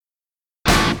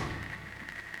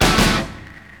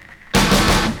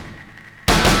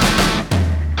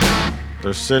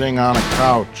They're sitting on a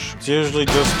couch. It's usually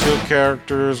just two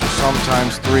characters or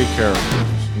sometimes three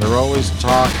characters. And they're always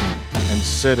talking and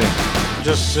sitting.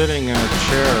 Just sitting in a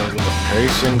chair. The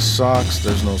pacing sucks.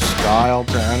 There's no style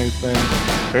to anything.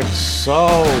 It's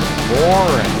so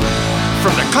boring.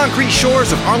 From the concrete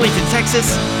shores of Arlington,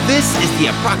 Texas, this is the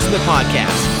Approximate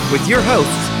Podcast with your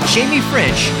hosts, Jamie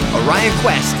French, Orion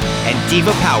Quest, and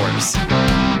Diva Powers.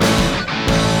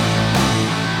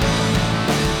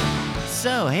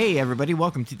 So, hey everybody,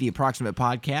 welcome to the Approximate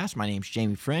Podcast. My name's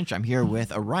Jamie French. I'm here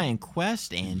with Orion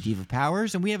Quest and Diva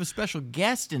Powers, and we have a special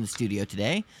guest in the studio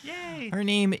today. Yay! Her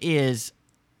name is...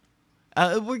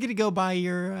 we're going to go by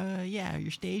your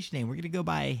stage name. We're going to go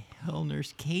by Hell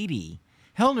Nurse Katie.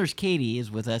 Hell Nurse Katie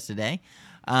is with us today.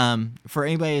 For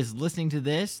anybody who's listening to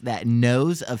this that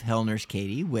knows of Hell Nurse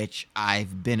Katie, which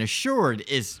I've been assured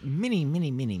is many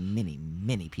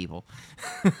people,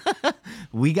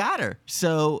 we got her.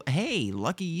 So, hey,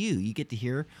 lucky you. You get to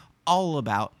hear all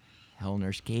about Hell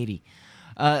Nurse Katie.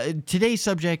 Today's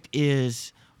subject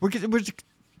is,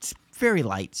 it's a very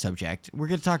light subject. We're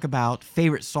going to talk about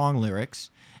favorite song lyrics.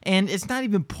 And it's not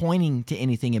even pointing to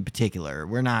anything in particular.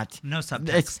 We're not... No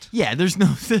subtext. There's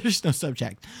no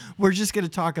subject. We're just going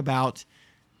to talk about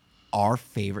our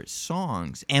favorite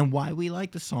songs and why we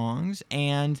like the songs.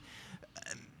 And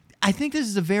I think this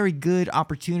is a very good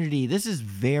opportunity. This is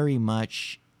very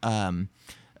much the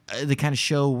kind of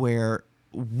show where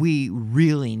we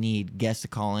really need guests to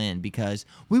call in because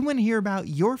we want to hear about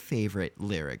your favorite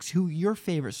lyrics, who your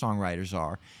favorite songwriters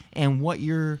are, and what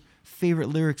your favorite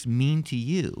lyrics mean to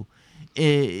you.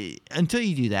 Until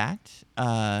you do that,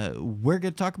 we're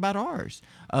going to talk about ours.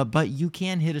 But you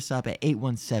can hit us up at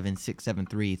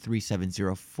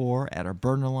 817-673-3704 at our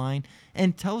burner line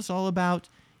and tell us all about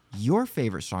your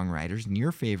favorite songwriters and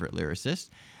your favorite lyricists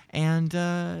and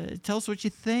tell us what you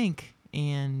think.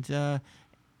 And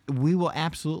we will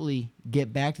absolutely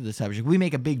get back to the subject. We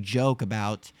make a big joke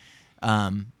about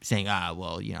saying,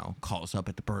 call us up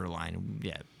at the burner line.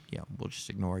 Yeah, we'll just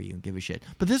ignore you and give a shit.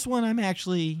 But this one, I'm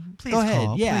actually... Please go ahead.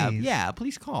 call, Yeah,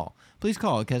 please call. Please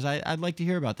call, because I'd like to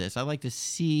hear about this. I'd like to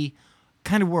see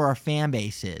kind of where our fan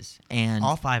base is. And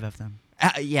All 5 of them.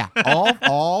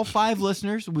 all 5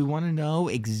 listeners, we want to know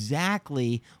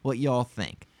exactly what y'all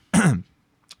think. But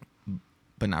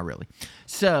not really.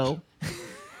 So...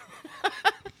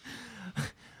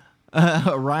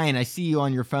 Ryan, I see you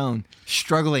on your phone,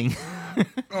 struggling.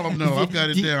 Oh no, I've got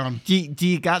it down. Do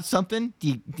you got something?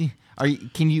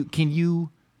 Can you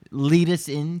lead us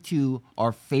into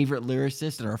our favorite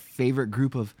lyricist and our favorite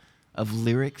group of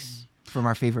lyrics from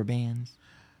our favorite bands?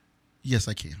 Yes,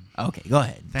 I can. Okay, go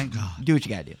ahead. Thank God. Do what you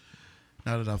gotta do.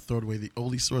 Now that I've thrown away the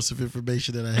only source of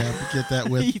information that I have to get that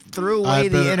with, You threw away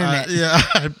the internet.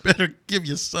 I better give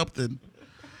you something.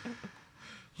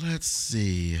 Let's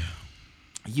see.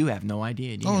 You have no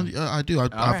idea. Do you? I do. All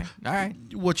right.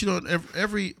 What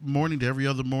every morning to every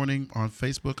other morning on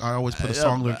Facebook, I always put a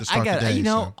song lyric to start the day.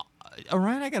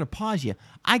 Orion, I gotta pause you.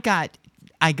 I got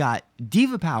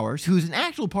Diva Powers, who's an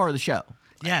actual part of the show.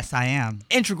 Yes, I am.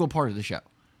 Integral part of the show,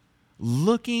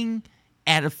 looking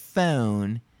at a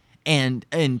phone and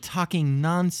talking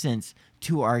nonsense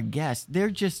to our guests. They're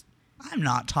just... I'm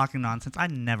not talking nonsense. I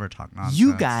never talk nonsense.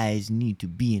 You guys need to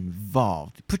be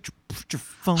involved. Put your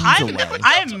phones away.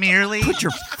 I am merely... Put your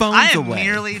phones I am away.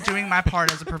 merely doing my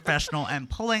part as a professional and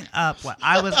pulling up what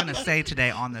I was going to say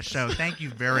today on the show. Thank you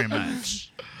very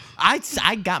much.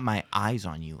 I got my eyes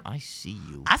on you. I see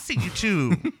you. I see you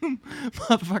too.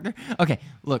 Motherfucker. Okay,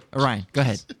 look, Orion, go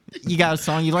ahead. You got a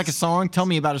song? You like a song? Tell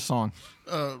me about a song.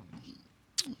 Well,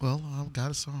 I've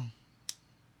got a song.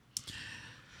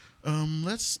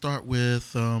 Let's start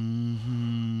with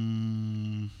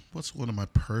what's one of my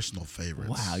personal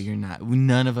favorites? Wow, you're not.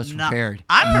 None of us prepared.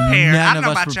 I'm prepared. None I don't of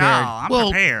know us about prepared. y'all. I'm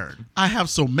Well, prepared. I have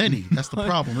so many. That's the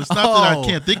problem. It's not that I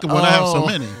can't think of one. I have so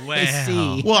many. I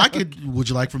see. Well, I could. Would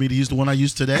you like for me to use the one I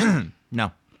used today?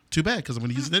 No. Too bad, because I'm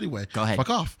going to use it anyway. Go ahead.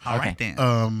 Fuck off. All right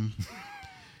then.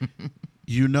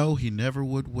 You know he never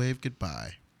would wave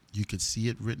goodbye. You could see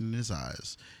it written in his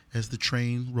eyes as the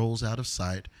train rolls out of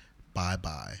sight.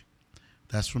 Bye-bye.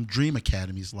 That's from Dream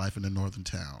Academy's Life in a Northern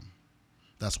Town.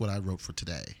 That's what I wrote for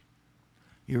today.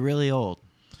 You're really old.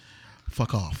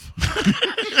 Fuck off.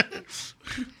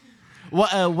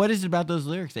 What is it about those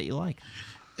lyrics that you like?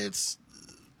 It's,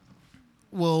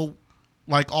 well,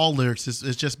 like all lyrics,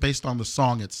 it's just based on the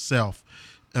song itself.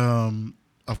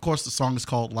 Of course, the song is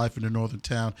called Life in a Northern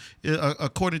Town.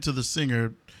 According to the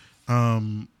singer,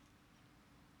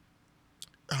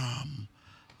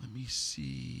 Let me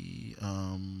see.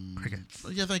 Crickets.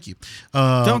 Yeah, thank you.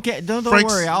 Don't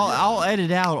Frank's- worry. I'll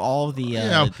edit out all the.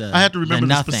 Yeah, the I had to remember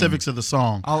the nothing. specifics of the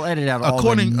song. I'll edit out all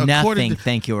According- the according nothing. to-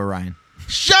 Thank you, Orion.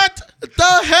 Shut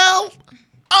the hell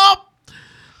up!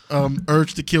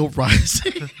 Urge to kill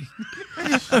Rising.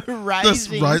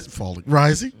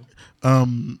 Rising.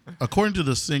 According to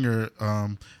the singer,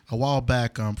 a while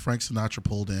back, Frank Sinatra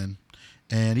pulled in,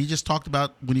 and he just talked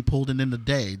about when he pulled in the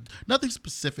day. Nothing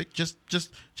specific, just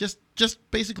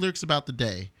basic lyrics about the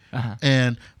day,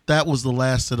 and that was the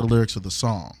last set of lyrics of the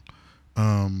song.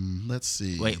 Let's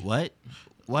see. Wait, what?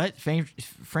 What? Frank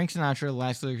Sinatra, the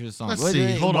last lyrics of the song. Let's Wait, see.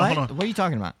 wait, Hold on, what? hold on. What are you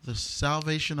talking about? The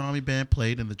Salvation Army band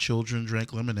played, and the children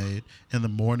drank lemonade, and the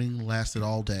morning lasted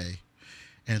all day.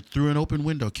 And through an open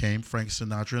window came Frank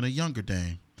Sinatra and a younger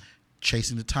dame,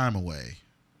 chasing the time away.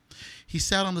 He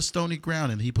sat on the stony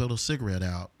ground, and he put a cigarette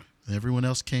out, and everyone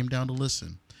else came down to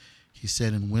listen. He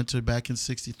said in winter back in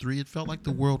 63, it felt like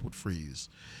the world would freeze,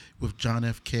 with John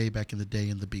F. K. back in the day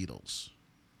and the Beatles.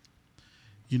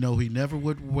 You know, he never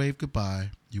would wave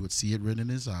goodbye. You would see it written in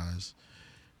his eyes.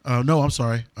 No, I'm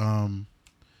sorry.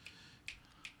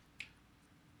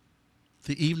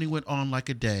 The evening went on like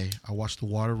a day. I watched the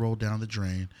water roll down the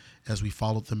drain as we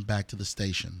followed them back to the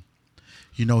station.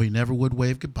 You know, he never would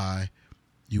wave goodbye.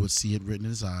 You would see it written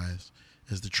in his eyes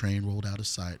as the train rolled out of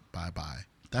sight. Bye-bye.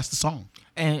 That's the song.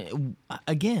 And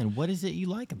again, what is it you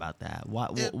like about that?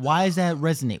 Why does that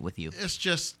resonate with you? It's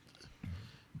just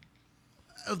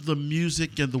the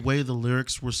music and the way the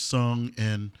lyrics were sung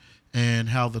and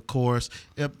how the chorus.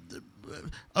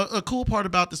 A cool part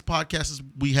about this podcast is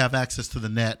we have access to the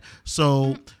net.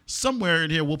 So somewhere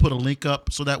in here we'll put a link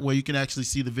up so that way you can actually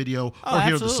see the video or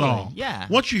hear the absolutely. song. Yeah.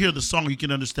 Once you hear the song, you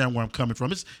can understand where I'm coming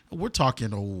from. We're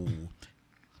talking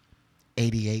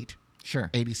 88, Sure.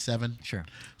 87. Sure.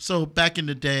 So back in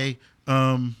the day,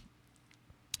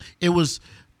 it was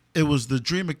the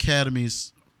Dream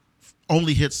Academy's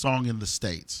only hit song in the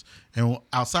States. And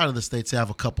outside of the States, they have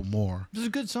a couple more. This is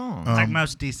a good song. Like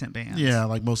most decent bands. Yeah,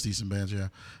 like most decent bands, yeah.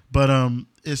 But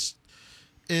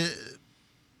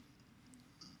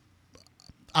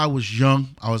I was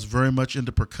young. I was very much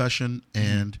into percussion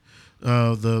and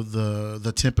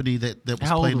the timpani that was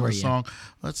How old played in were the you? song.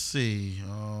 Let's see.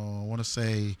 I want to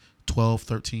say 12,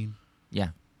 13. Yeah.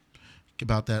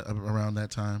 About that, around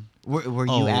that time. Were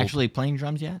you Old. actually playing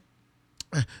drums yet?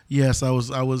 Yes, I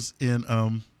was in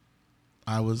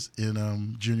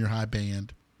junior high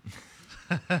band.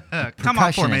 Come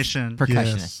on, formation.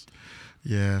 Percussionist.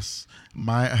 Yes.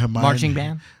 My Marching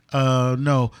band?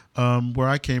 No. Where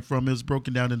I came from is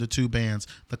broken down into two bands: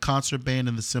 the concert band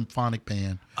and the symphonic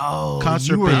band. Oh,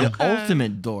 Concert you were band. the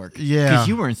ultimate dork. Yeah. Because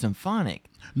you were in symphonic.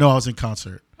 No, I was in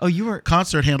concert. Oh, you were.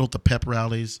 Concert handled the pep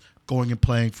rallies, going and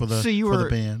playing for the So you for were the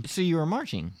band. So you were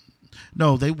marching.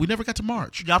 No, we never got to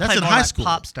march. Y'all That's played in more high like school.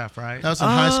 pop stuff, right? That was in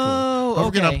high school. Oh, Don't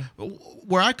forget, okay.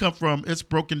 where I come from, it's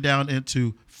broken down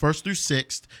into 1st through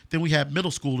 6th. Then we had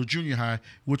middle school or junior high,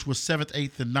 which was 7th,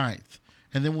 8th, and 9th.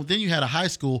 And then you had a high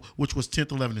school, which was 10th,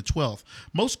 11th, and 12th.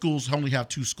 Most schools only have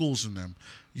 2 schools in them: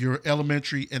 your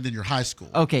elementary and then your high school.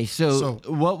 Okay, so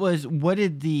So- what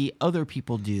did the other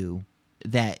people do?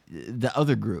 That the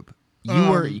other group.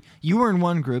 You were in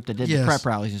one group that did the yes. prep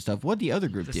rallies and stuff. What did the other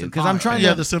group do? Because symphonic. I'm trying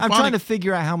Yeah, to the I'm trying symphonic- to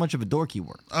figure out how much of a dork you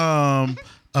were.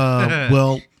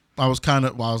 Well, I was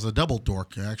a double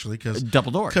dork actually, because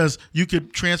Double dork. because you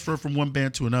could transfer from one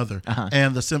band to another,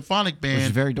 and the symphonic band is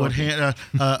very would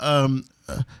dorky.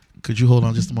 could you hold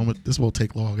on just a moment? This won't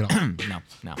take long at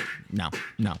all.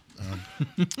 No.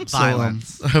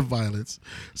 Violence. Violence.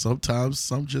 Sometimes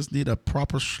some just need a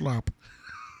proper slap.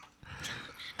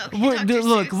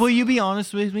 Look, will you be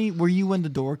honest with me? Were you in the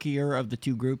dorkier of the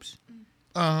two groups?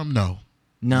 No.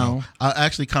 No.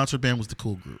 Actually, concert band was the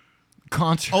cool group.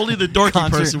 Concert. Only the dorky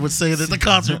concert- person would say that the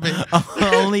concert band.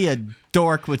 Only a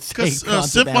dork would say Because concert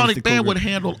symphonic was the band cool would group.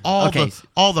 handle all Okay.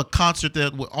 the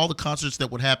concerts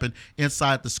that would happen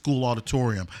inside the school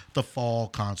auditorium. The fall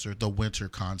concert, the winter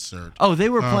concert. Oh, they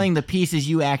were playing the pieces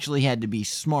you actually had to be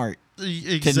smart.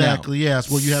 Exactly. Yes.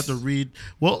 Well, you had to read.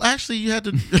 Well, actually, you had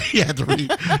to. You had to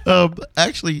read.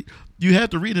 Actually, you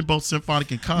had to read in both symphonic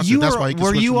and concert. That's why you could were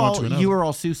switch you from one all to another. you were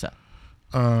all Sousa?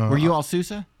 Were you all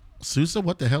Sousa? Sousa?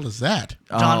 What the hell is that?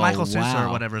 John Oh, Michael Sousa or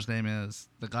wow. whatever his name is.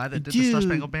 The guy that did the Star Dude.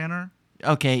 Spangled Banner.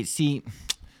 Okay, see,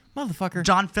 motherfucker.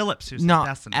 John Philip Sousa. no,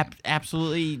 That's the name.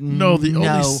 absolutely No, the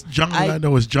only John that I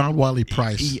know is John Wiley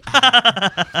Price,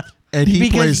 and he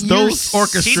plays you're those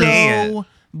orchestras. so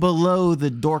below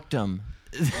the dorkdom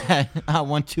that I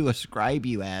want to ascribe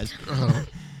you as.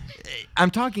 I'm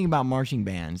talking about marching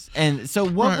bands, and so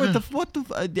what Right.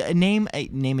 were the name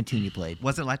a tune you played?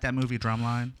 Was it like that movie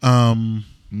Drumline?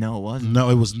 No, it wasn't. No,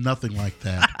 it was nothing like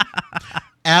that.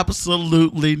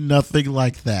 Absolutely nothing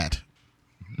like that.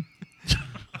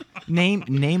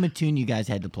 Name a tune you guys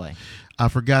had to play. I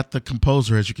forgot the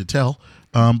composer, as you can tell,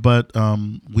 but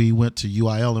we went to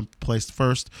UIL and placed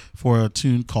first for a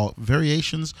tune called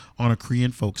Variations on a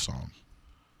Korean Folk Song.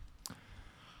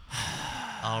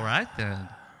 All right, then.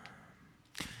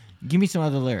 Give me some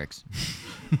other lyrics.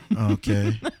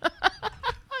 Okay.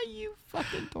 You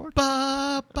fucking dork.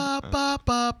 Ba ba ba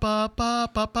ba ba ba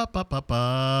ba ba ba ba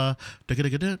ba.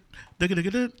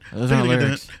 Those aren't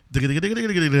lyrics.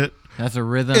 That's a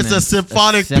rhythm. It's and a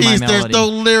symphonic piece. There's no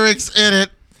lyrics in it.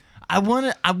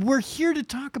 We're here to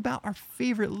talk about our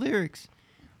favorite lyrics.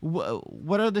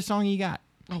 What other song you got?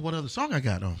 Oh, what other song I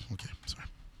got? Oh, okay. Sorry.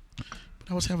 But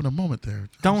I was having a moment there.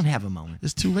 Don't have a moment.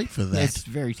 It's too late for that. It's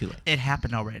very too late. It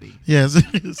happened already. Yes,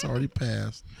 it's already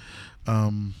passed.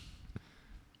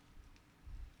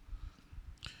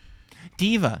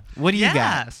 Diva, what do you got?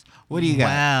 Yes. What do you got?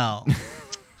 Well,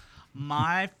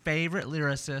 my favorite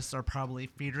lyricists are probably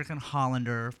Friedrich and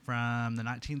Hollander from the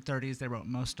 1930s. They wrote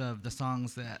most of the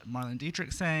songs that Marlene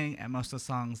Dietrich sang and most of the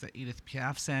songs that Edith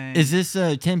Piaf sang. Is this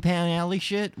 10 Pound Alley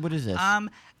shit? What is this?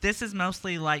 This is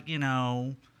mostly like,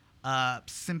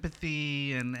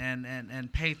 sympathy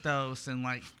and pathos and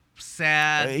like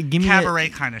sad give me cabaret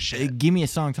kind of shit. Give me a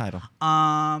song title.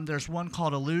 There's one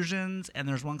called Illusions and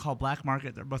there's one called Black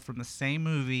Market. They're both from the same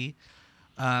movie.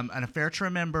 An Affair to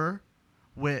Remember,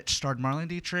 which starred Marlene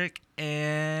Dietrich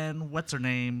and what's her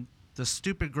name? The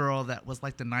stupid girl that was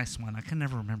like the nice one. I can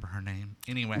never remember her name.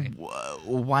 Anyway.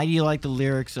 Why do you like the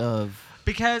lyrics of...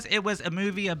 Because it was a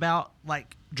movie about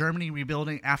like Germany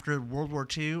rebuilding after World War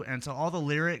II, and so all the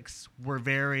lyrics were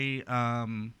very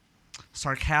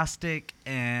sarcastic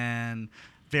and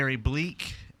very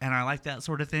bleak, and I like that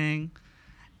sort of thing.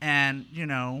 And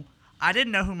I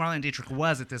didn't know who Marlene Dietrich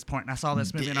was at this point, and I saw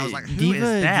this movie, and I was like, "Who Diva,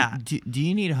 is that?" Do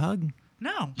you need a hug?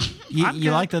 No,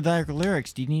 You like the dark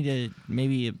lyrics? Do you need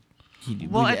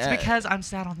Well, it's because I'm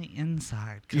sad on the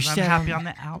inside. Because I'm sad happy on- on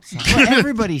the outside. Well,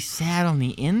 everybody's sad on the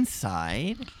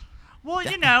inside. Well,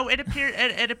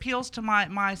 it appeals to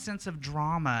my sense of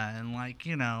drama and like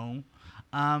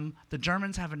the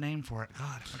Germans have a name for it.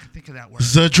 God, if I can think of that word.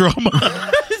 The drama.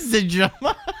 The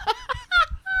drama.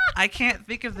 I can't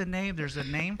think of the name. There's a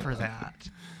name for that.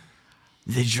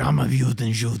 The drama of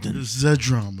Juden. The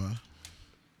drama.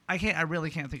 I really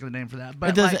can't think of the name for that.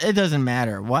 But It doesn't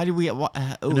matter. Why do we? And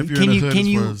if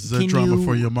you're the drama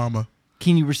for your mama.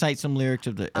 Can you recite some lyrics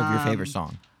of your favorite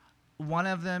song? One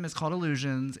of them is called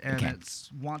Illusions, and Okay.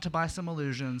 it's want to buy some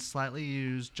illusions, slightly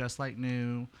used, just like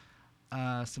new.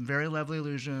 Some very lovely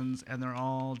illusions, and they're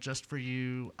all just for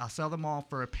you. I'll sell them all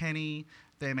for a penny.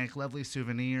 They make lovely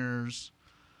souvenirs.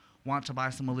 Want to buy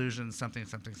some illusions, something,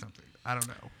 something, something. I don't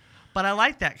know. But I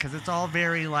like that because it's all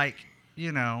very like,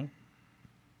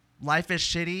 life is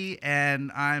shitty,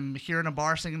 and I'm here in a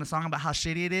bar singing a song about how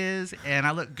shitty it is, and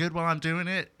I look good while I'm doing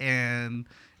it, and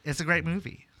it's a great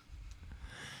movie.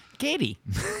 Katie,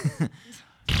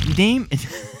 name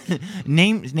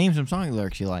some song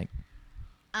lyrics you like.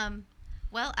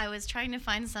 Well, I was trying to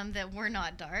find some that were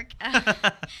not dark.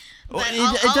 Well,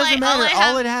 it doesn't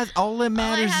matter. All that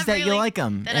matters is that you like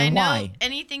them that and I know why.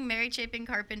 anything Mary Chapin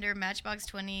Carpenter, Matchbox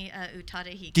 20,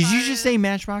 Utada Hikaru. Did you just say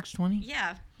Matchbox 20?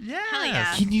 Yeah. Yeah. Hell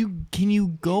yeah. Can you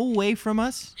go away from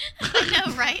us? I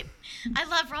know, right? I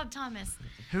love Rob Thomas.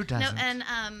 Who doesn't? No,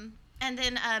 and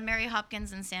then Mary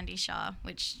Hopkins and Sandy Shaw,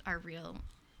 which are real.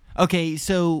 Okay,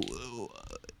 so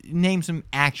name some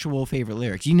actual favorite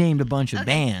lyrics. You named a bunch of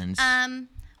bands.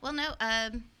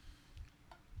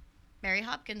 Mary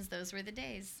Hopkins, Those Were the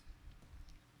Days.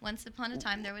 Once upon a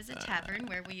time, there was a tavern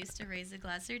where we used to raise a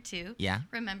glass or two. Yeah.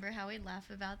 Remember how we'd laugh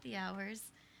about the hours.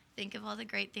 Think of all the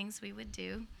great things we would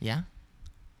do. Yeah.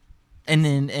 How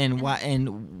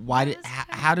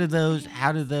do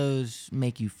those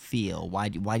make you feel? Why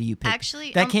do you pick?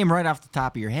 Actually, that came right off the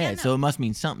top of your head, no. so it must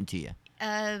mean something to you.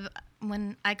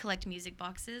 When I collect music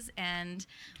boxes, and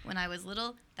when I was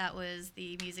little, that was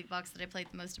the music box that I played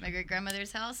the most at my great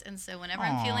grandmother's house. And so whenever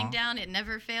I'm feeling down, it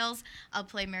never fails. I'll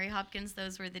play Mary Hopkins,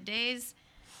 Those Were the Days,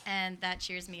 and that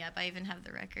cheers me up. I even have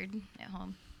the record at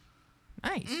home.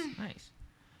 Nice, nice.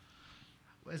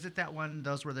 Is it that one?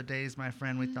 Those were the days, my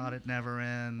friend. We thought it'd never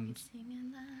end.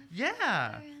 Singing love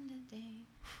Yeah. never end a day.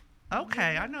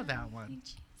 Okay, I know that one.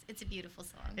 It's a beautiful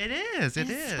song. It is. It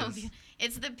It's is. so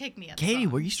it's the pick-me-up Katie,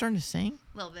 song. were you starting to sing?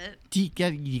 A little bit. Do you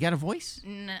got a voice?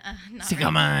 Not So really.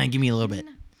 come on, give me a little bit.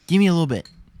 Give me a little bit.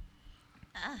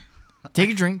 Take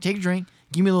a drink. Give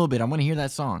me a little bit. I want to hear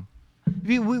that song.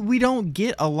 we don't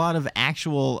get a lot of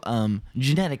actual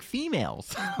genetic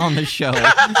females on the show.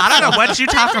 I don't know what you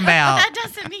talking about. That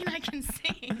doesn't mean I can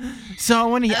sing. So I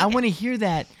want to hear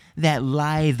that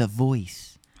lithe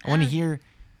voice. I want to hear.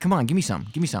 Come on, give me some.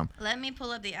 Let me pull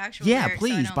up the actual Yeah, lyrics so I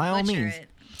please, don't by all butcher means. it.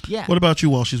 Yeah. What about you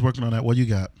while she's working on that? What you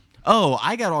got? Oh,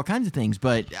 I got all kinds of things,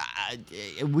 but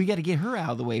we got to get her out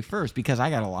of the way first because I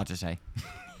got a lot to say.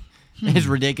 It's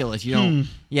ridiculous. You don't.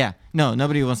 Yeah. No,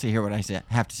 nobody wants to hear what I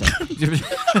have to say.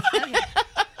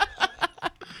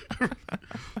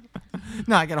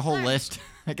 No, I got a whole list.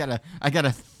 I got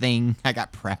a thing. I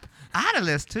got prep. I had a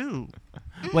list too.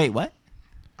 Wait, what?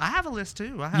 I have a list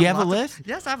too. You have a lots list?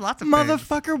 Yes, I have lots of things.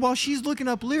 Motherfucker, while she's looking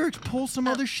up lyrics, pull some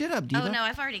other shit up, Diva. Oh no,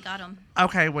 I've already got them.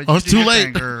 Okay, well, Oh, you it's do too your late.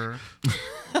 thing, girl.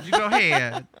 You go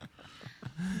ahead.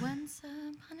 Once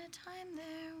upon a time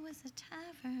there was a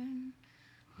tavern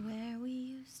where we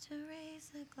used to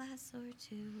raise a glass or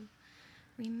two.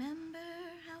 Remember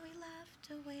how we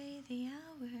laughed away the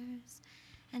hours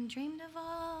and dreamed of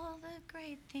all the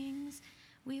great things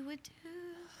we would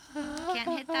do.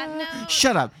 Can't hit that note.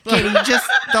 Shut up. Katie, just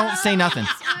don't say nothing.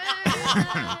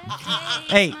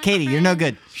 Hey, Katie, you're no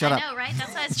good. Shut up. I know, right?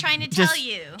 That's what I was trying to Just, tell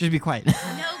you. just be quiet. No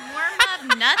warm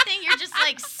up, nothing. You're just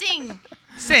like sing.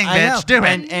 Sing, I know. bitch. Do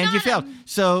it. And you failed.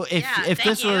 So if Yeah, if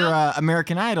this thank were you.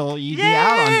 American Idol, you'd be Yay!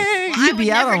 out on I you'd would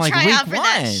be out never on like try week out for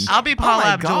that one. shit. I'll be Oh Paula my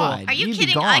Abdul. God, Are you you'd be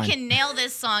kidding? I gone. can nail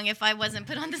this song if I wasn't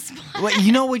put on the spot. Well,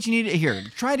 you know what you need to hear.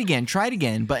 Try it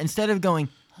again. But instead of going,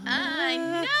 I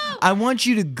know. I want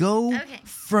you to go Okay.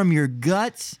 from your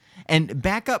guts and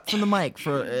back up from the mic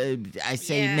for I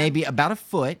say Yeah. maybe about a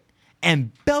foot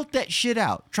and belt that shit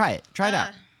out. Try it. Try it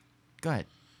out. Go ahead.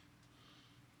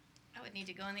 I would need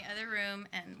to go in the other room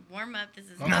and warm up. This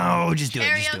is No, just do it.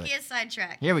 Just do karaoke it. is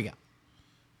sidetrack. Here we go.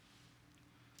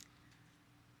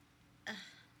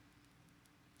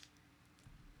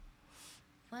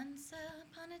 Once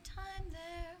upon a time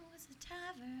there was a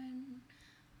tavern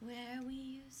where we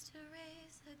used to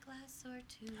raise a glass or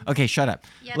two. Okay, shut up.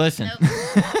 Yep, Listen. Nope.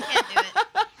 Can't do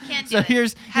it. Can't do So it.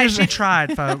 here's Hey, here's she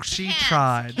tried, folks. She Can't.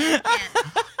 tried. Can't.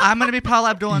 I'm going to be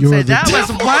Paula Abdul and You're say, the that was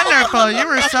wonderful. You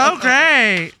were so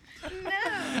great.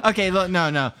 No. okay. Look,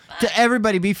 no. To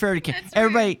everybody, be fair to Kim. That's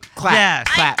Everybody, clap,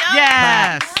 Yes. clap, I don't.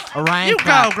 Yes. clap. Orion, You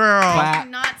clap, go, girl. Clap,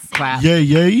 Do not sing. clap, Yay,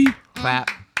 yay. clap.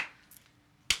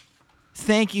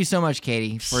 Thank you so much,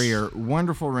 Katie, for your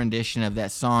wonderful rendition of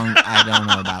that song I don't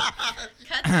know about.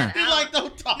 Cut that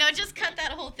out. No, just cut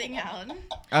that whole thing out.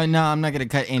 No, I'm not going to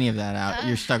cut any of that out.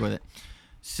 You're stuck with it.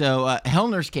 So, Hell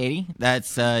Nurse Katie,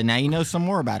 that's now you know some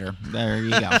more about her. There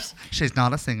you go. She's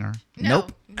not a singer. No,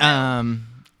 Nope. no.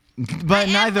 But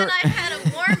I neither. am when I've had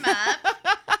a warm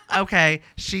up. Okay,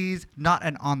 she's not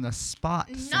an on the spot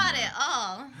singer. Not at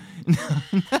all.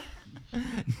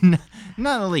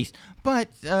 Not the least. But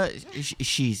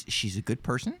she's a good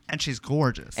person, And she's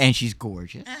gorgeous. and she's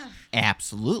gorgeous, Ugh.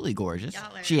 absolutely gorgeous.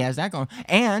 Y'all are- She has that going,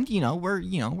 and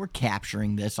we're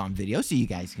capturing this on video so you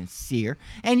guys can see her,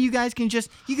 and you guys can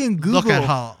you can Google Look at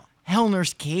her. Hell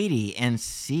Nurse Katie and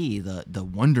see the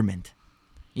wonderment.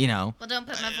 Well, don't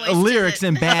put my voice to Lyrics it.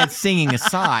 and bad singing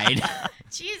aside,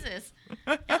 Jesus.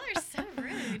 Y'all are so it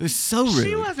rude. was so rude.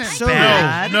 She wasn't so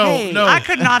bad. rude. No, Hey. no. I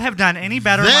could not have done any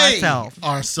better They myself.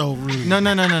 are so rude.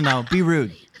 No. Be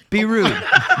rude. Be rude.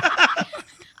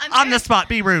 I'm On very, the spot,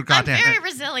 be rude, I'm goddamn very it.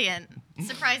 resilient,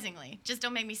 surprisingly. Just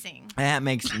don't make me sing. That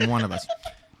makes one of us.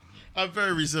 I'm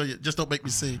very resilient. Just don't make me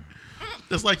sing.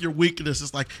 That's like your weakness.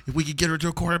 It's like, if we could get her to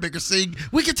a corner and make her sing,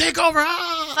 we can take over.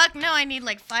 Ah! Fuck no, I need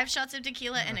like 5 shots of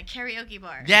tequila and a karaoke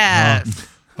bar. Yes.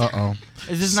 Uh-oh.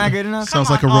 Is this not good enough? Sounds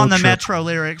Come like a on, road on the trip. Metro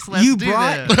lyrics. Let's You do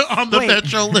brought- this. On the Wait.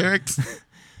 Metro lyrics.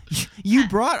 You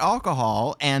brought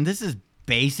alcohol, and this is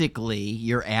basically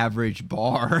your average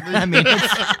bar. I mean,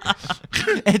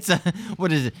 it's a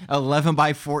what is it? 11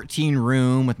 by 14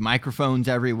 room with microphones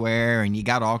everywhere, and you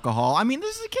got alcohol. I mean,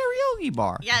 this is a karaoke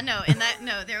bar. Yeah,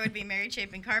 there would be Mary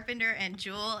Chapin Carpenter and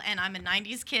Jewel, and I'm a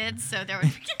 90s kid, so there would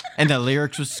be. And the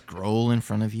lyrics would scroll in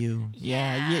front of you.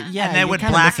 Yeah. And they you're would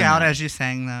kinda black missing out that. as you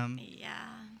sang them. Yeah.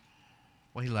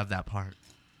 We love that part.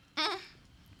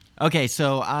 Okay,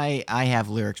 so I have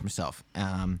lyrics myself.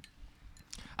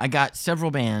 I got several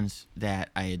bands that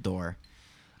I adore,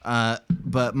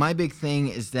 but my big thing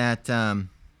is that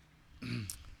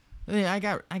I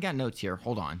got notes here.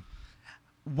 Hold on.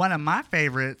 One of my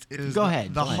favorites is Go ahead,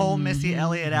 the go ahead. whole Missy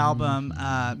Elliott album,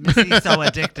 Missy So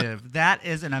Addictive. That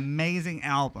is an amazing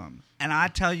album. And I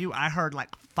tell you, I heard like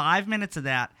 5 minutes of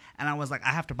that, and I was like, I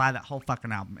have to buy that whole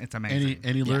fucking album. It's amazing.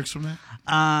 Any lyrics from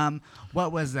that?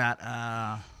 What was that?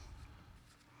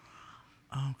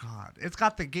 Oh God, it's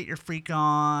got the "Get Your Freak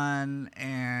On"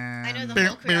 and I know the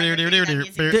whole choreography of that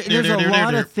music. There's a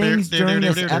lot of things during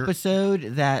this episode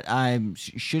that I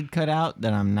should cut out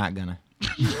that I'm not gonna.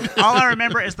 All I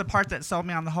remember is the part that sold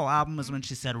me on the whole album was when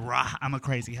she said, "Rah, I'm a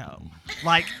crazy hoe."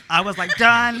 Like I was like,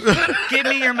 "Done. Give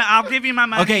me your. I'll give you my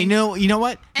money." Okay, no, you know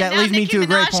what? That And now leads me Nicki to a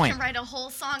great Minaj point. Can write a whole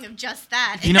song of just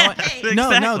that. You know what? Hey.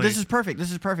 No, Exactly. this is perfect. This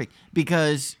is perfect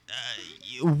because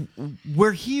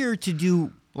we're here to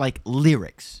do like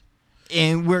lyrics,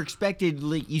 and we're expected.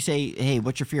 Like, you say, "Hey,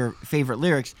 what's your favorite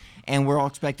lyrics?" And we're all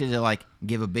expected to like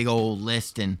give a big old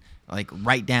list and like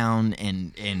write down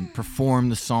and perform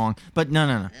the song. But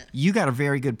no. You got a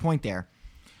very good point there.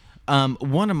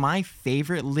 One of my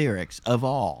favorite lyrics of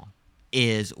all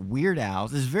is Weird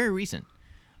Al's. This is very recent.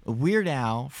 Weird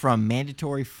Al from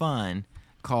Mandatory Fun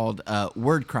called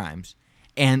Word Crimes.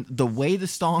 And the way the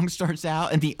song starts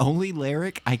out, and the only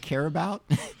lyric I care about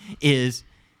is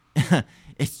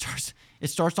it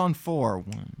starts on 4.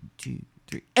 1, 2,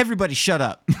 3. Everybody shut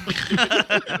up.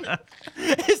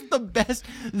 It's the best.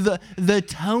 The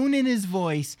tone in his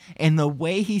voice and the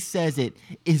way he says it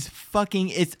is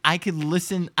fucking I could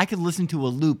listen to a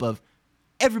loop of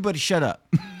everybody shut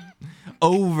up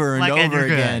over and Like, and over you're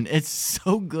good. again. It's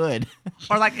so good.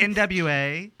 Or like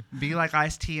NWA, be like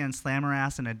Ice-T and slam her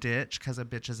ass in a ditch because a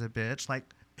bitch is a bitch. Like,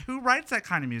 who writes that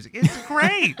kind of music? It's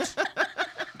great.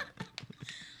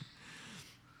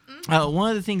 One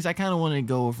of the things I kind of want to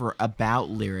go over about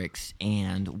lyrics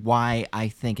and why I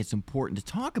think it's important to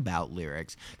talk about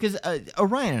lyrics, because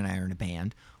Orion and I are in a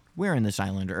band. We're in this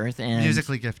island Earth, and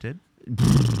Musically gifted.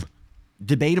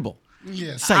 debatable.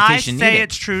 Yes. Citation I say needed.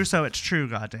 it's true, so it's true.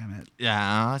 God damn it.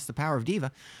 Yeah, that's the power of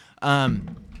diva.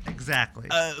 Exactly.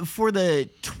 For the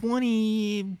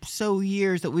 20 so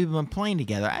years that we've been playing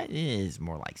together, it is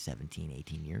more like 17,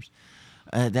 18 years.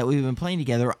 That we've been playing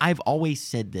together, I've always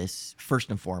said this first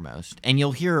and foremost, and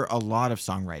you'll hear a lot of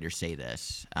songwriters say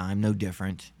this. I'm no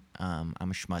different. I'm a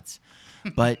schmutz,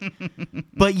 but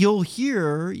you'll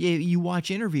hear, you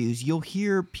watch interviews, you'll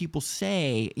hear people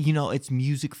say, it's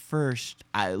music first,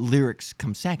 lyrics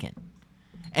come second.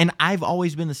 And I've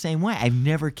always been the same way. I've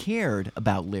never cared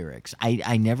about lyrics.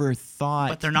 I never thought.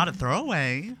 but they're not a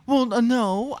throwaway. Well,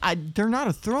 no, they're not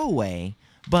a throwaway.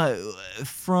 But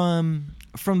from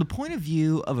the point of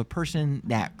view of a person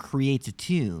that creates a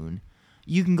tune,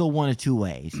 you can go one of two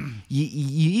ways.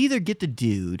 You either get the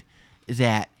dude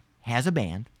that has a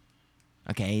band,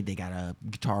 okay, they got a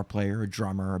guitar player, a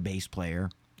drummer, a bass player,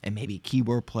 and maybe a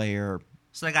keyboard player.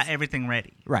 So they got everything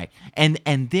ready. Right. And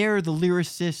they're the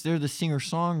lyricist, they're the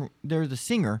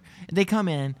singer. They come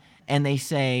in and they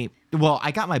say, "Well,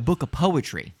 I got my book of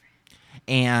poetry."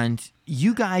 And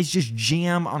you guys just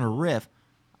jam on a riff.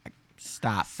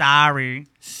 Stop. Sorry.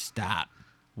 Stop.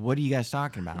 What are you guys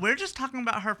talking about? We're just talking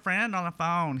about her friend on the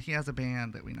phone. He has a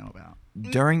band that we know about.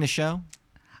 During the show?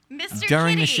 Mr.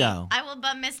 During the Kitty. show. I will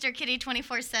bump Mr. Kitty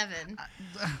 24/7.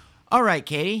 All right,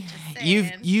 Katie.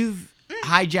 saying. You've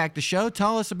hijacked the show.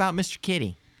 Tell us about Mr.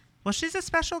 Kitty. Well, she's a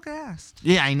special guest.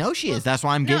 Yeah, I know she is. That's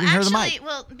why I'm giving her the mic.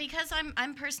 Well, because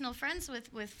I'm personal friends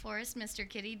with Forrest, Mr.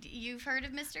 Kitty. You've heard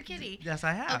of Mr. Kitty? Yes,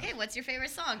 I have. Okay, what's your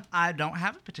favorite song? I don't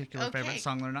have a particular Okay. favorite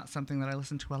song. They're not something that I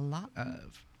listen to a lot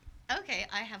of. Okay,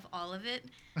 I have all of it.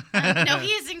 No, he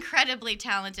is incredibly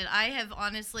talented. I have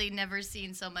honestly never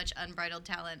seen so much unbridled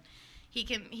talent.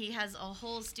 He has a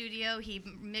whole studio. He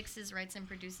mixes, writes, and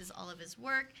produces all of his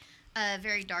work.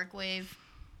 Very dark wave.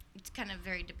 It's kind of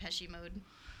very Depeche Mode.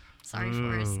 Sorry,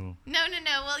 Forrest. Ooh. No.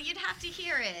 Well, you'd have to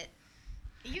hear it.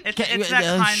 It's Okay,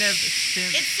 that kind of shh.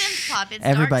 synth. It's synth pop. It's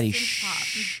Everybody, dark synth pop.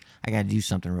 shh. I got to do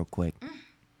something real quick.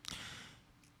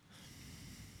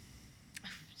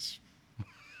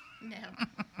 No.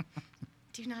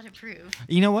 Do not approve.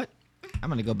 You know what? I'm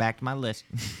going to go back to my list.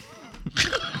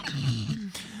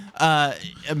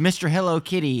 Mr. Hello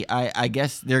Kitty, I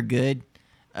guess they're good.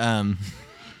 What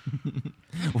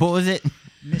was it?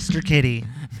 Mr. Kitty.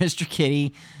 Mr.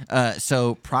 Kitty.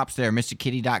 So props there.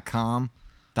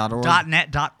 MrKitty.com.org.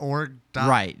 .net, .org,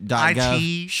 Right.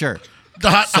 .gov. .it. Sure.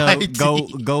 Dot So IT.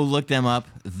 go look them up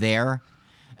there.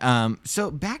 So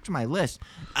back to my list.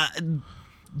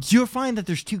 You'll find that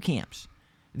there's two camps.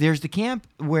 There's the camp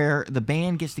where the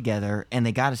band gets together and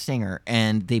they got a singer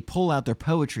and they pull out their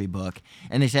poetry book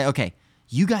and they say, "Okay,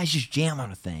 you guys just jam on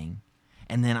a thing,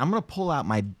 and then I'm going to pull out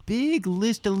my big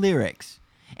list of lyrics.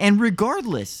 And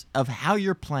regardless of how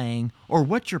you're playing or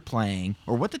what you're playing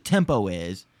or what the tempo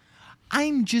is,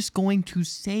 I'm just going to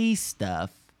say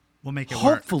stuff, We'll make it work.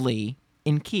 hopefully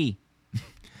in key."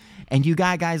 And you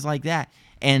got guys like that.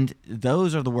 And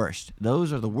those are the worst.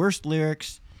 Those are the worst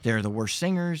lyrics. They're the worst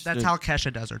singers. That's They're- how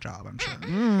Kesha does her job, I'm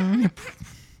sure.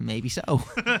 maybe so.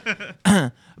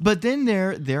 But then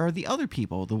there are the other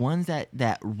people, the ones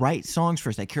that write songs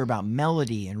first, that care about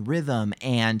melody and rhythm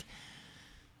and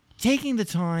taking the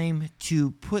time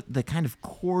to put the kind of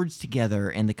chords together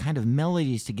and the kind of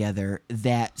melodies together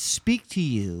that speak to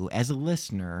you as a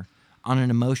listener on an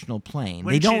emotional plane.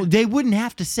 They wouldn't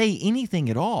have to say anything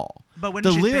at all. But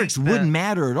the lyrics wouldn't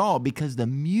matter at all because the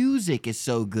music is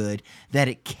so good that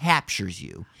it captures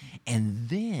you. And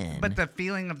then But the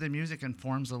feeling of the music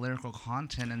informs the lyrical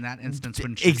content in that instance,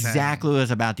 wouldn't you exactly say? what I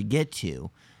was about to get to.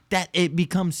 That it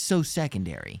becomes so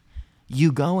secondary.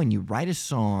 You go and you write a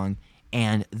song,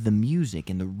 and the music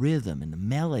and the rhythm and the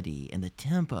melody and the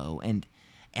tempo and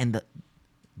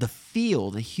the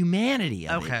feel, the humanity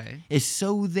of it is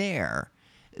so there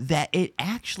that it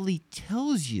actually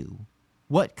tells you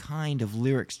what kind of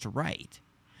lyrics to write.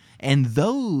 And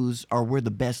those are where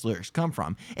the best lyrics come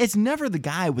from. It's never the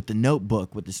guy with the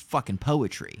notebook with his fucking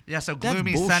poetry. Yeah, so That's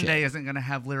Gloomy bullshit. Sunday isn't going to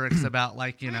have lyrics about,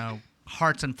 like,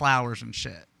 hearts and flowers and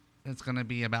shit. It's going to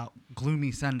be about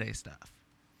Gloomy Sunday stuff.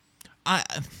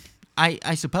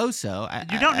 I suppose so.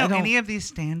 You don't know any of these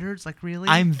standards? Like, really?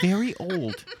 I'm very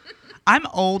old. I'm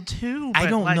old, too. But I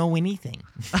don't know anything.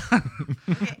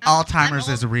 Alzheimer's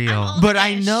is real. But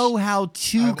I know how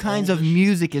two kinds of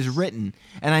music is written.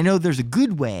 And I know there's a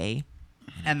good way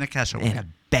And the Kesha and a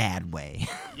bad way.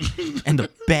 And the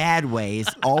bad way is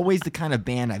always the kind of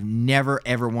band I've never,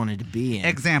 ever wanted to be in.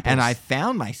 Examples. And I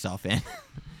found myself in.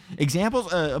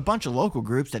 Examples, a bunch of local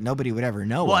groups that nobody would ever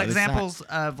know Well, of. It's not- examples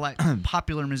of, like,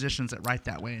 popular musicians that write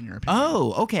that way, in your opinion.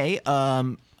 Oh, okay.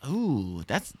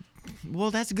 That's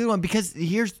a good one because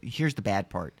here's the bad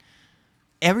part.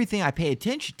 Everything I pay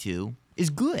attention to is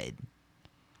good.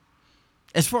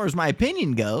 As far as my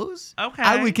opinion goes, Okay.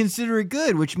 I would consider it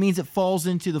good, which means it falls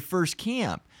into the first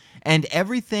camp. And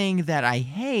everything that I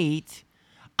hate,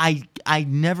 I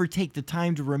never take the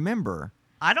time to remember.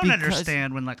 I don't because-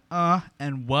 understand when, like,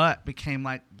 and what became,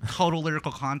 like, total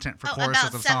lyrical content for choruses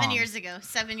about of 7 songs. years ago.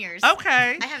 7 years.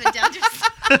 Okay. I have it down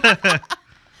to.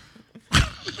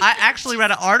 I actually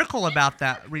read an article about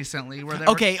that recently where they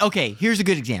were Okay. Here's a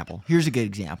good example.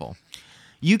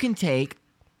 You can take,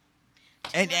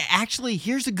 and actually,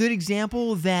 here's a good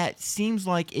example that seems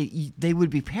like they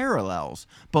would be parallels,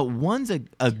 but one's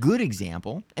a good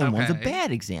example and one's a Okay.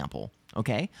 bad example.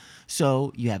 Okay,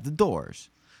 so you have the Doors.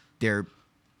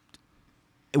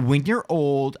 When you're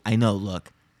old, I know.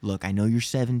 Look. I know you're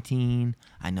 17.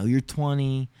 I know you're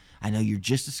 20. I know you're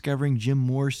just discovering Jim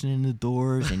Morrison in the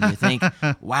Doors, and you think,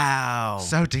 wow.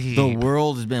 So deep. The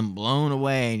world has been blown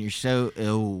away, and you're so,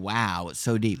 oh, wow, it's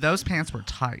so deep. Those pants were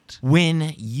tight.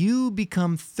 When you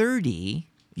become 30,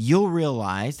 you'll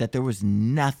realize that there was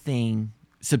nothing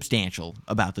substantial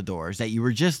about the Doors, that you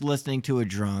were just listening to a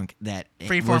drunk that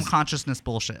Freeform consciousness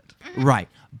bullshit. Right.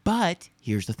 But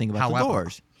here's the thing about the However.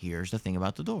 Doors.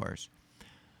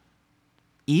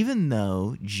 Even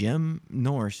though Jim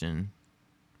Morrison...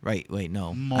 Wait,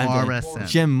 no.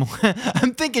 Morrison.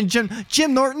 I'm thinking Jim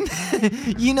Norton.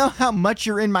 You know how much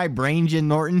you're in my brain, Jim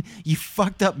Norton? You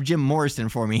fucked up Jim Morrison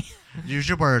for me. Use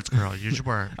your words, girl. Use your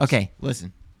words. Okay,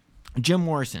 listen. Jim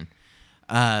Morrison.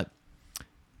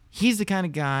 He's the kind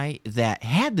of guy that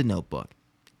had the Notebook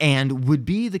and would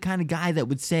be the kind of guy that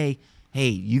would say, hey,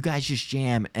 you guys just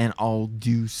jam and I'll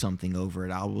do something over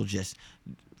it. I will just...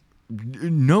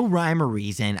 No rhyme or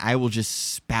reason. I will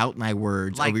just spout my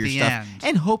words Like over your the stuff end.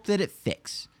 and hope that it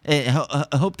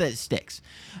hope that it sticks.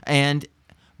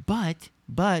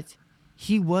 But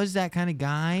he was that kind of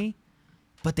guy.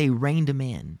 But they reined him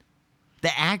in.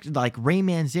 The act like Ray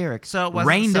Manzarek So it wasn't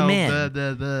reined so him in.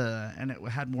 and it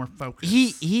had more focus.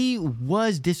 He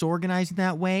was disorganized in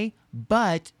that way,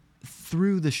 but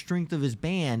through the strength of his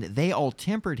band, they all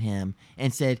tempered him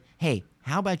and said, "Hey,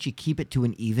 how about you keep it to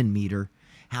an even meter?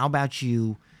 How about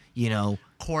you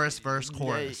chorus, verse,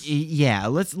 chorus. yeah,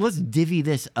 let's divvy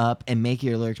this up and make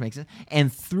your lyrics make sense."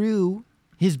 And through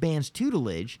his band's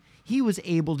tutelage, he was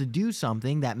able to do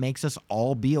something that makes us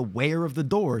all be aware of the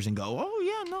Doors and go, "Oh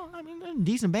yeah, no, I mean, they're a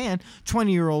decent band."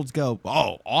 20-year-olds go,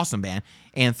 "Oh, awesome band,"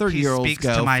 and 30-year-olds speaks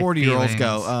to go, my 40-year-olds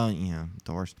go, feelings. "Oh yeah,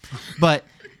 Doors." But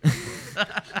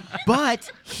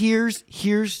here's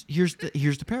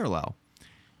the parallel.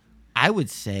 I would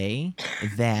say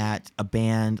that a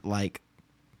band like,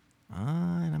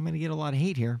 and I'm going to get a lot of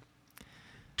hate here,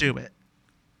 Do it.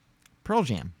 Pearl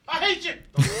Jam. I hate you.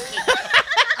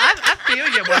 I feel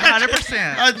you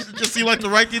 100%. I just seem like the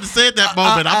right thing to say at that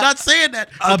moment. I'm not saying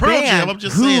that for A Pearl band Jam. I'm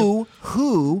just saying.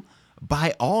 who,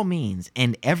 by all means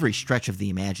and every stretch of the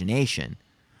imagination,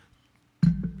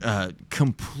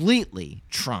 completely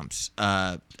trumps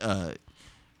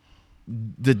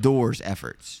the Doors'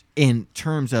 efforts in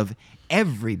terms of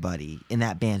everybody in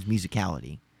that band's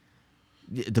musicality.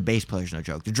 The bass player's no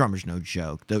joke. The drummer's no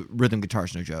joke. The rhythm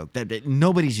guitar's no joke.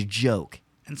 Nobody's a joke.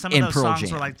 And some of in those Pearl songs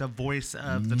Jam. were like the voice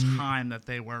of the time that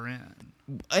they were in.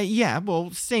 Yeah,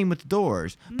 well, same with the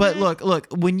Doors. But look,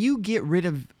 when you get rid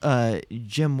of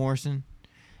Jim Morrison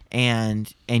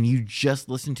and you just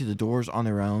listen to the Doors on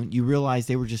their own, you realize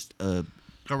they were just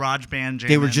Garage band.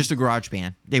 they were just a garage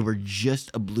band. They were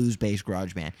just a blues-based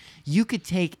garage band. You could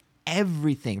take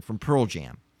everything from Pearl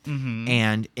Jam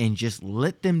and just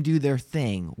let them do their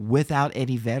thing without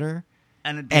Eddie Vedder,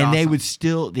 and it'd be and they awesome. would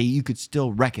still you could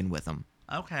still reckon with them.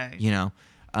 Okay. You know,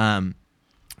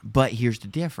 but here's the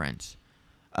difference.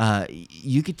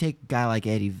 You could take a guy like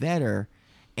Eddie Vedder,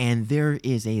 and there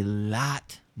is a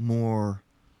lot more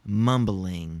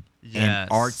mumbling Yes. and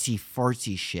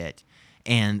artsy-fartsy shit.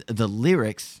 And the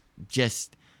lyrics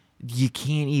just,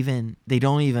 they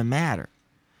don't even matter.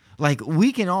 Like,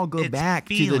 we can all go It's back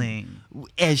feeling. to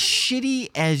as shitty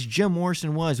as Jim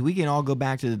Morrison was, we can all go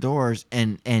back to the Doors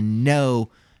and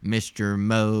know Mr.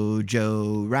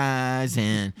 Mojo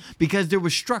Rising, because there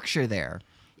was structure there.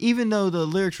 Even though the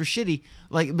lyrics were shitty,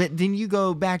 but then you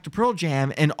go back to Pearl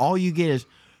Jam and all you get is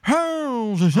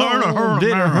I'm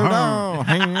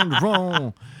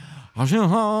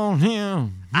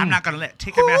not gonna let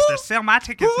Ticketmaster sell my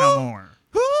tickets no more.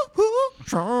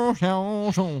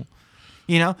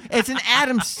 You know, it's an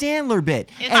Adam Sandler bit.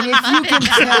 It's And a if you can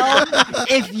Muppet. tell,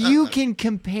 if you can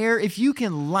compare, if you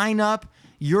can line up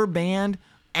your band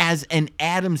as an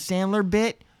Adam Sandler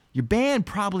bit, your band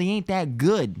probably ain't that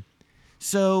good.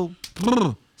 So,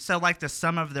 So like the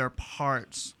sum of their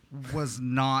parts was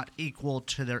not equal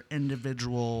to their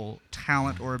individual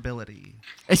talent or ability.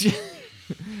 it's just,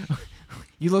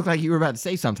 you look like you were about to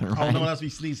say something, right? Oh, no one else be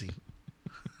sneezy.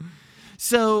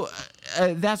 So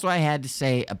that's what I had to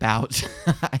say about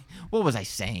what was I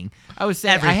saying? I was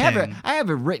saying I Everything. have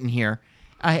it written here.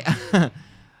 I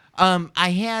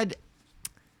had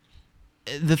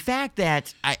the fact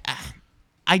that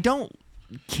I don't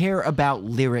care about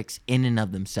lyrics in and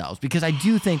of themselves, because I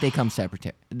do think they come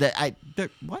separate.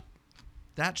 What?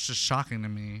 That's just shocking to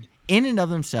me. In and of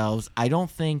themselves, I don't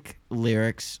think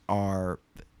lyrics are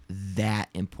that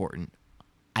important.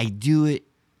 I do it.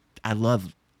 I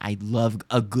love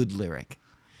a good lyric,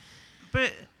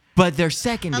 But they're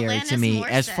secondary to Alanis me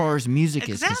as Morissette. far as music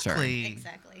is concerned.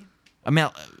 Exactly.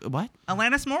 What?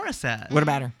 Alanis Morissette. What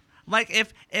about her? Like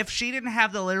if she didn't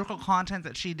have the lyrical content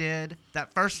that she did,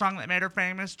 that first song that made her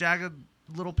famous, Jagged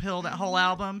Little Pill, that whole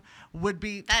album would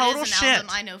be That total is an shit. album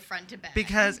I know front to back.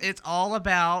 Because it's all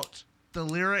about the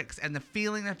lyrics and the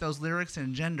feeling that those lyrics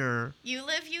engender. You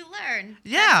live, you learn.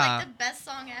 Yeah. That's like the best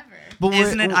song ever. But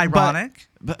Isn't it ironic?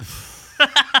 But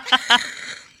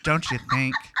Don't you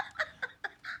think?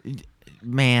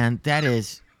 man, that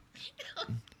is.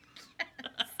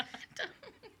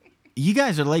 You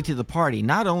guys are late to the party.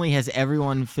 Not only has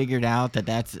everyone figured out that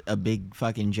that's a big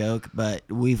fucking joke, but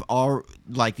we've all,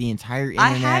 like, the entire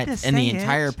I had internet to and the say it.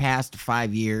 entire past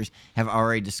 5 years have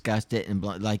already discussed it, and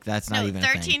that's not No, even a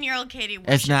thing. 13-year-old Katie.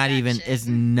 It's not worshipped even. that It's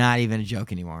shit. not even a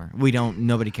joke anymore.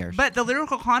 Nobody cares. But the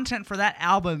lyrical content for that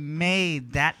album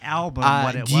made that album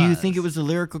what it was. Do you think it was the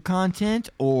lyrical content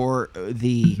or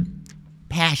the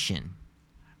passion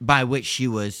by which she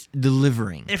was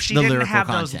delivering If she the didn't lyrical have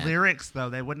content? those lyrics, though,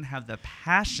 they wouldn't have the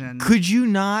passion. Could you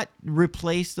not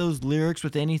replace those lyrics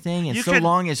with anything? And You so could-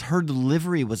 long as her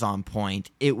delivery was on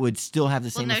point, it would still have the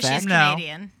Well, same no, effect? she's No.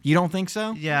 Canadian. You don't think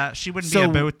so? Yeah, she wouldn't So,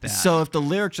 be about that. so if the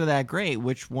lyrics are that great,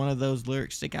 which one of those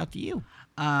lyrics stick out to you?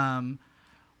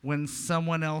 When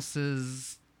someone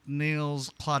else's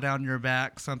nails claw down your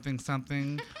back, something.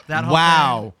 That whole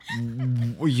Wow.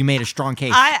 thing. You made a strong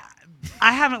case.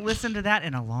 I haven't listened to that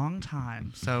in a long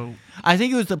time. So I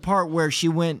think it was the part where she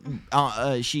went,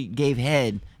 she gave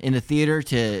head in the theater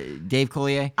to Dave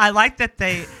Coulier, I like that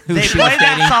they who she was played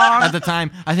dating that at song. the time.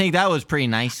 I think that was pretty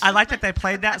nice. I like that they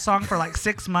played that song for like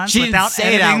 6 months She didn't without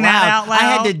say it editing that out loud. I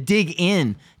had to dig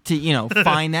in to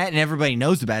find that, and everybody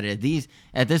knows about it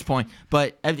at this point.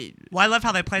 But Well, I love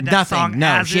how they played that nothing. song. No,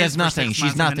 as she is has for nothing. 6 She's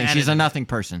months and nothing. then She's a edited. nothing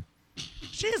person.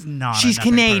 She is not. She's a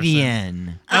nothing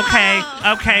Canadian. person.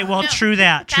 Okay. Well, No, true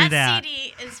that. That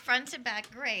CD is front to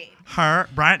back great. Her,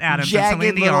 Brian Adams, Jagged and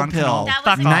Celine Little Dion. can all Pill, That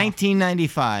fuck was off.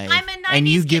 1995, I'm a 90s and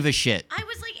you kid. give a shit. I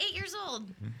was like 8 years old.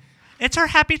 It's her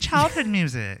happy childhood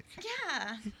music.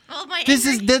 Yeah. Well, my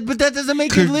But that doesn't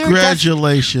make it lyric.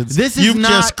 Congratulations. This is You've not-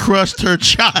 just crushed her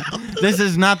child. This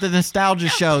is not the nostalgia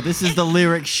show. This is the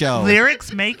lyric show.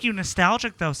 Lyrics make you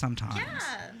nostalgic, though, sometimes. Yeah.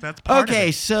 That's part Okay, of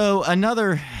it. so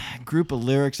another group of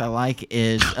lyrics I like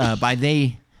is by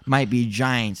They Might Be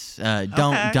Giants.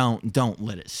 Don't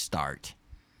let it start.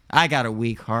 I got a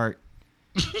weak heart.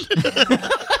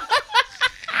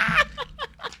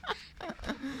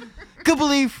 Could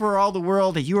believe for all the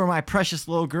world that you are my precious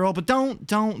little girl, but don't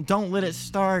let it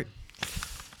start.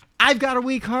 I've got a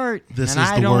weak heart. This and is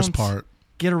I the worst don't part.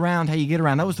 Get around how you get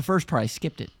around. That was the first part. I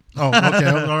skipped it. Oh, okay.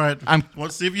 All right.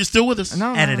 Let's see if you're still with us.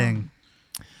 No. Editing.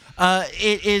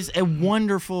 It is a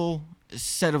wonderful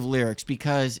set of lyrics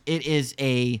because it is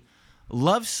a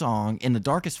love song in the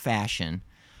darkest fashion.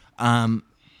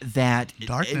 That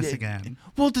Darkness again.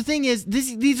 Well, the thing is,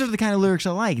 these are the kind of lyrics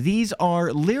I like. These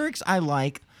are lyrics I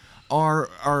like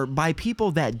are by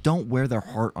people that don't wear their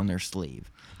heart on their sleeve.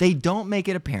 They don't make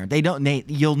it apparent.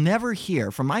 You'll never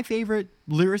hear from my favorite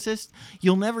lyricist.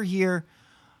 You'll never hear,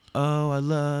 "Oh, I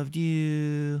loved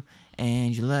you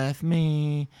and you left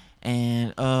me,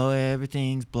 and oh,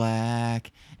 everything's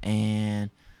black, and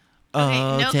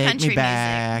oh, no take country me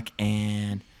back,"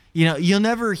 and you'll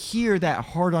never hear that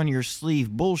heart on your sleeve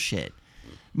bullshit.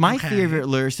 My Okay. favorite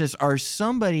lyricists are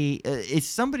somebody. It's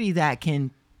somebody that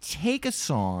can take a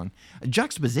song.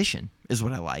 Juxtaposition is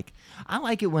what I like. I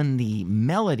like it when the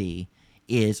melody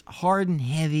is hard and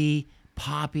heavy,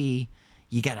 poppy.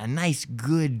 You got a nice,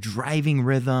 good driving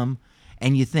rhythm,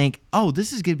 and you think, "Oh,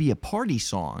 this is gonna be a party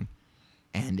song,"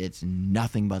 and it's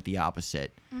nothing but the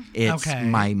opposite. It's Okay.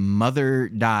 my mother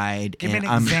died. Give me and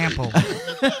an I'm example.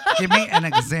 Give me an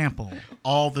example.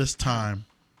 All this time.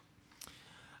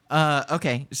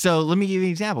 Okay, so let me give you an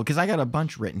example because I got a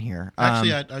bunch written here.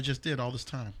 Actually, I just did all this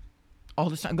time. All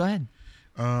this time. Go ahead.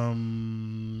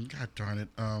 God darn it.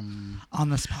 On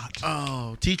the spot.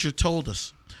 Oh, teacher told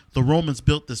us the Romans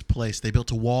built this place. They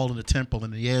built a wall and a temple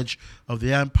in the edge of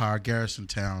the empire garrison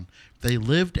town. They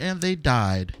lived and they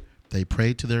died. They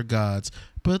prayed to their gods.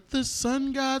 But the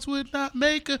sun gods would not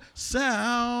make a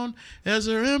sound as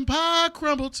their empire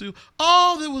crumbled to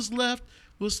all that was left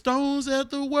was stones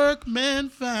that the workmen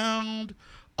found.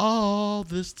 All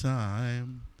this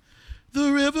time,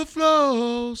 the river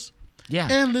flows Yeah.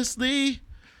 endlessly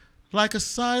like a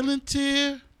silent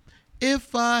tear.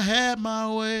 If I had my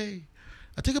way,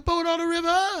 I'd take a boat on the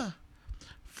river.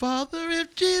 Father,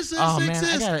 if Jesus Oh, man, I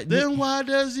exists, gotta- then why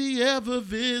does he ever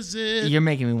visit? You're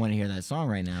making me want to hear that song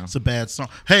right now. It's a bad song.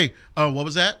 Hey, what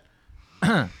was that?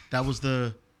 That was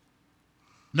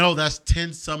that's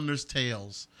 10 Sumner's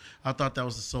Tales. I thought that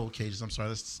was the Soul Cages. I'm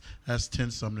sorry. That's 10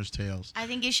 Sumner's Tales. I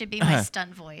think you should be my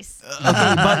stunt voice.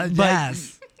 But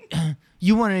Yes.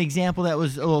 you want an example that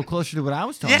was a little closer to what I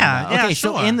was talking Yeah, about? yeah, Okay,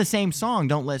 so sure. in the same song,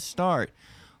 "Don't Let's Start."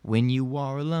 When you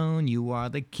are alone, you are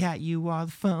the cat, you are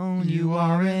the phone, you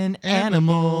are an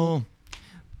animal.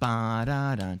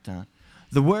 Ba-da-da-da.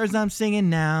 The words I'm singing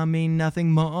now mean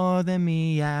nothing more than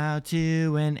me out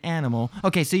to an animal.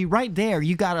 Okay, so right there,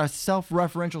 you got a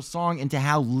self-referential song into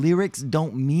how lyrics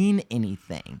don't mean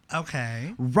anything.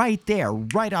 Okay. Right there,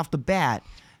 right off the bat,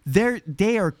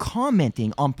 they are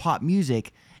commenting on pop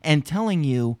music and telling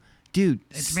you, dude,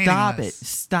 It's stop meaningless. it,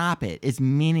 stop it. It's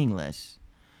meaningless.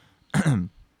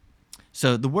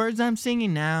 So the words I'm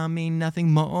singing now mean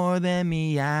nothing more than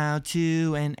me out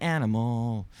to an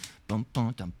animal. Bum,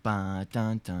 bum, dum, ba,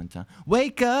 dun, dun, dun.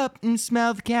 Wake up and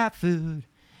smell the cat food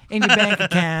in your bank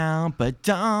account, but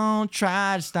don't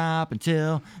try to stop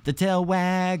until the tail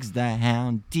wags the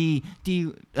hound. D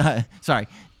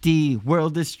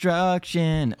world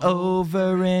destruction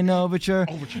over and overture.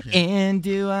 And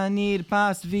do I need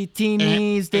apostrophe T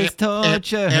needs this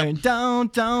torture?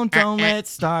 Don't let's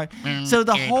start. So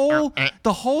the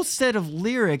whole set of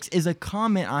lyrics is a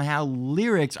comment on how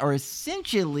lyrics are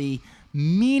essentially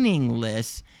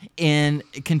meaningless in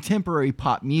contemporary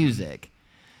pop music.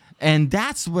 And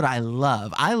that's what I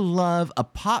love. I love a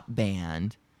pop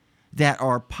band that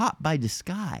are pop by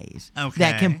disguise. Okay.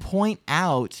 That can point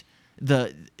out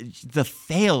the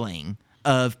failing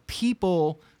of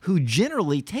people who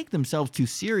generally take themselves too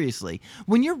seriously.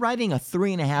 When you're writing a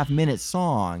 3.5-minute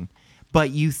song,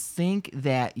 but you think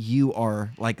that you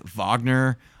are like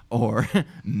Wagner or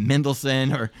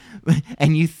Mendelssohn,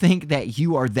 and you think that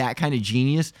you are that kind of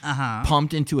genius,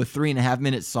 pumped into a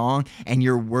 3.5-minute song, and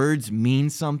your words mean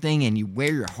something, and you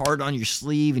wear your heart on your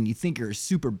sleeve, and you think you're a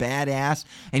super badass,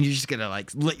 and you're just gonna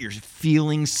like let your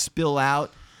feelings spill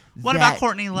out. What about that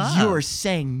Courtney Love? You're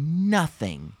saying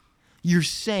nothing. You're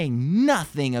saying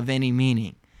nothing of any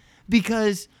meaning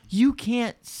because you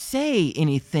can't say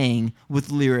anything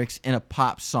with lyrics in a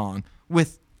pop song.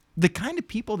 With the kind of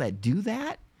people that do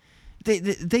that,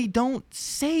 they don't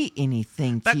say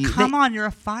anything But to you. come on, you're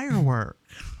a firework.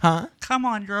 Huh? Come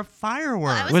on, you're a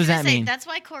firework. I was What does gonna that say, mean? That's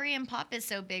why Korean pop is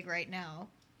so big right now.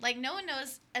 Like, no one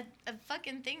knows a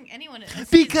fucking thing anyone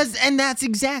is. And that's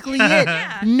exactly it.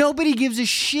 Yeah. Nobody gives a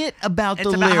shit about It's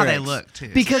the about lyrics. how they look, too.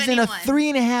 Because To in a anyone.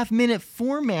 3.5 minute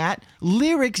format,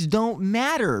 lyrics don't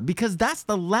matter because that's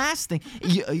the last thing.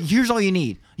 Here's all you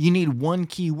need. You need one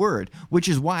key word, which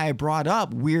is why I brought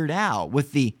up Weird Al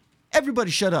with the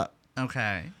 "everybody shut up."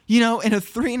 Okay. You know, in a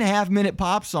 3.5 minute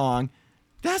pop song,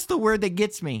 that's the word that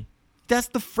gets me. That's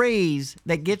the phrase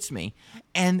that gets me.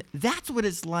 And that's what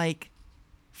it's like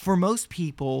for most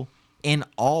people in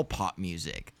all pop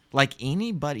music. Like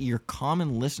anybody, your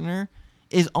common listener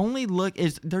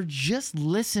they're just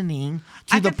listening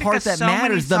to I the can think part of that so many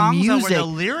matters, the songs, though, music. where the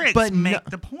lyrics but make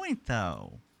the point,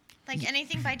 though. Like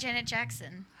anything by Janet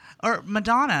Jackson. Or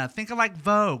Madonna, think of like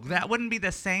Vogue. That wouldn't be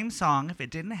the same song if it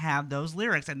didn't have those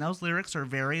lyrics, and those lyrics are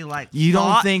very like you don't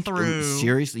thought think through.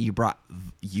 seriously you brought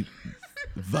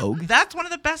Vogue? That's one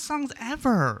of the best songs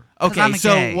ever. 'Cause Okay, I'm a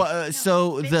gay.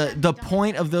 so bitch, the I'm the dumb.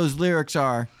 point of those lyrics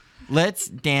are, let's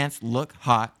dance, look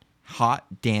hot,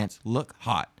 hot dance, look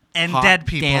hot, And hot, dead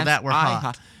people dance, that were eye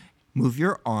hot. Move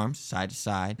your arms side to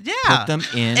side. Yeah. Put them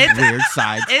in It's- weird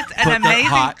sides. it's an Put amazing-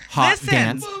 them hot,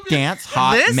 listen. dance,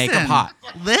 hot, make them Listen. hot.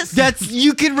 Listen. That's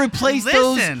you can replace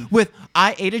Listen. those with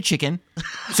I ate a chicken,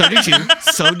 so did you,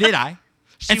 so did I,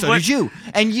 and so would- did you,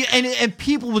 and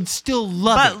people would still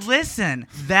love But it. listen,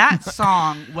 that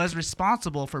song was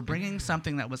responsible for bringing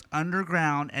something that was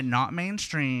underground and not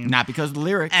mainstream, Not because of the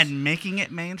lyrics. and making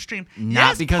it mainstream. Not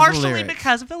yes, because of the partially lyrics.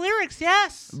 because of the lyrics.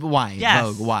 Yes. Why Yes.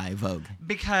 Vogue? Why Vogue?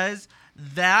 Because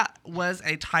that was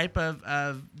a type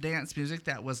of dance music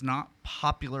that was not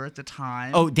popular at the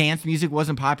time. Oh, dance music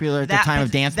wasn't popular at the time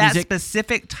of dance that music?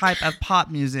 specific type of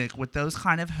pop music with those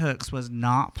kind of hooks was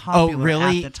not Oh, popular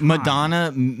really? at the time.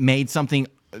 Madonna made something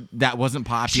that wasn't She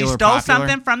popular. stole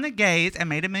something from the gays and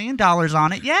made $1 million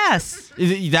on it. Yes.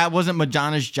 That wasn't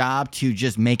Madonna's job to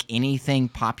just make anything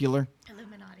popular?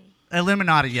 Illuminati.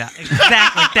 Illuminati, yeah.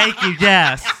 Exactly. Thank you.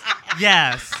 Yes.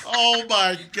 Yes. Oh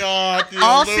my God! the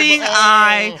All Illumi- seeing oh.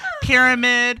 eye,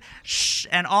 pyramid,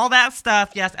 and all that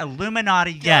stuff. Yes.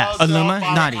 Illuminati, yes. Yes.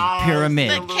 Illuminati, eyes. pyramid.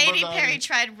 But Katy Illuminati. Perry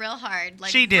tried real hard. Like,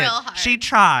 She did. Real hard. She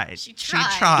tried. She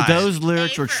tried. tried. Those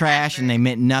lyrics A were for trash effort. and they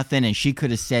meant nothing, and she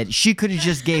could have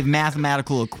just gave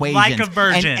mathematical equations. Like a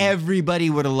virgin. And everybody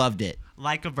would have loved it.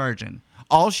 Like a virgin.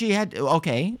 All she had,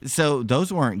 okay, so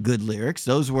those weren't good lyrics.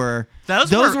 Those were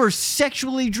Those were-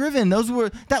 sexually driven.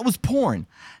 That was porn.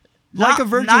 Like a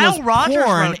Virgin Nile was Rodgers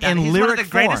porn wrote that. in He's lyric one of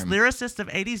the greatest form. lyricists of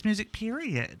 80s music,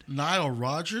 period. Nile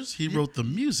Rodgers, he wrote the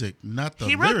music, not the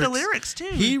He lyrics. wrote the lyrics,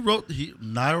 too.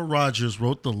 Nile Rodgers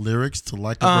wrote the lyrics to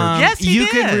Like a Um, Virgin. Yes, he you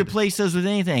could did. replace those with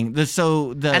anything. And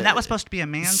that was supposed to be a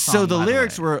man's song. So the by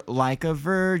lyrics way. were like a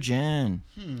virgin,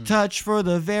 touch for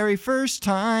the very first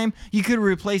time. You could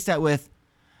replace that with,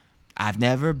 I've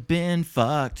never been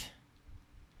fucked.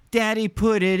 Daddy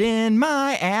put it in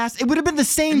my ass. It would have been the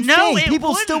same No, thing. it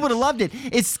People still wouldn't. would have loved it.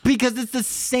 It's because it's the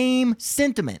same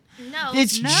sentiment. No.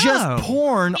 It's No. just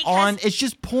porn Because on. It's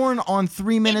just porn on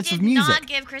 3 minutes it of did music. not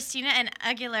give Christina and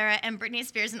Aguilera and Britney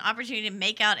Spears an opportunity to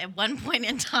make out at one point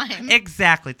in time.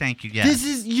 Exactly. Thank you. Yes. This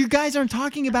is you guys aren't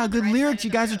talking about good right lyrics. side You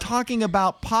of the guys are road. talking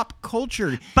about pop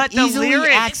culture. But the easily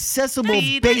lyrics accessible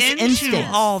feed base into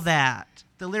instincts. all that.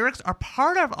 The lyrics are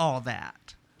part of all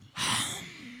that.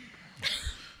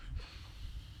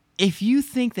 If you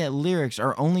think that lyrics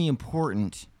are only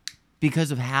important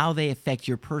because of how they affect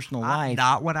your personal life,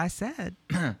 Not what I said.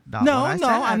 Not no, what I no,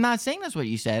 said. I'm not saying that's what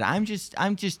you said. I'm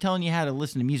just telling you how to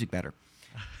listen to music better.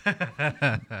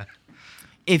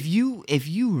 If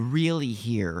you really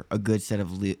hear a good set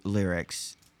of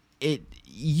lyrics,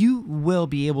 you will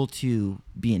be able to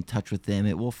be in touch with them.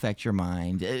 It will affect your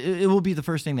mind. It will be the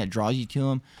first thing that draws you to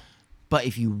them. But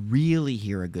if you really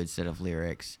hear a good set of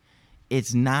lyrics, it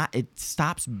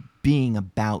stops being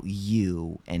about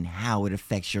you and how it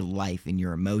affects your life and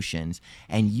your emotions,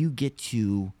 and you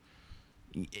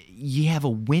have a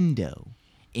window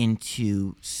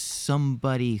into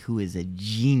somebody who is a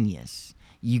genius.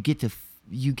 You get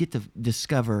to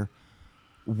discover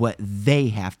what they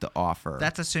have to offer.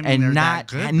 That's assuming and they're not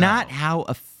that good, not though. how it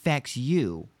affects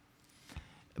you,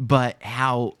 but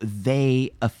how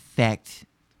they affect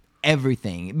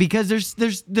everything. Because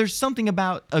there's something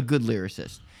about a good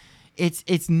lyricist.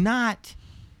 It's not.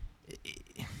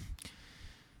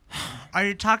 Are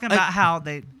you talking about how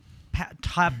they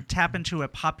tap into a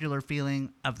popular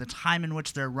feeling of the time in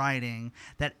which they're writing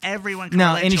that everyone can No,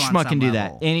 relate any to on schmuck some can do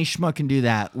level? that. Any schmuck can do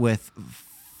that with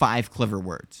 5 clever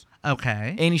words.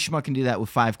 Okay. Any schmuck can do that with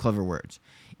 5 clever words.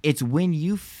 It's when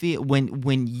you feel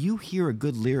when you hear a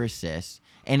good lyricist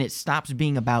and it stops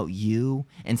being about you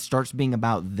and starts being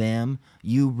about them,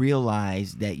 you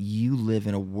realize that you live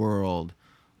in a world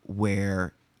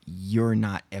where you're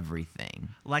not everything.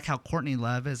 Like how Courtney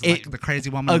Love is like the crazy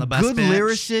woman A on the bus good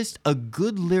bench. a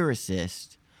good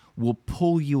lyricist will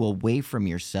pull you away from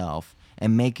yourself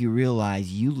and make you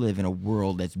realize you live in a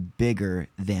world that's bigger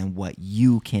than what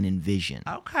you can envision.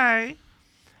 Okay.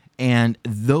 And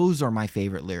those are my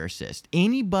favorite lyricists.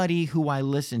 Anybody who I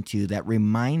listen to that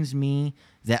reminds me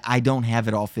that I don't have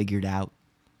it all figured out,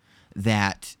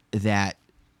 that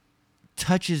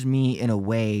touches me in a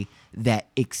way that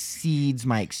exceeds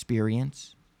my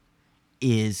experience,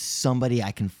 is somebody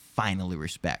I can finally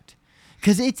respect.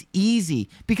 Because it's easy.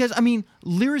 Because, I mean,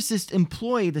 lyricists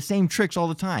employ the same tricks all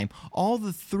the time. All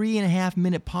the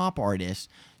 3.5-minute pop artists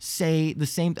say the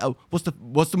same. What's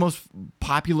the most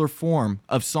popular form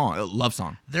of song? Love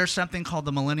song. There's something called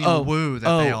the millennial woo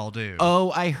that they all do.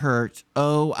 Oh, I hurt.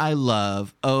 Oh, I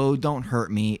love. Oh, don't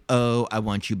hurt me. Oh, I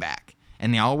want you back.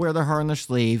 And they all wear their heart on their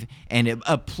sleeve, and it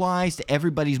applies to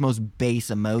everybody's most base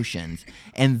emotions.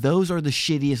 And those are the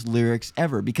shittiest lyrics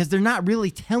ever, because they're not really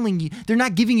telling you, they're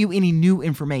not giving you any new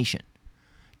information.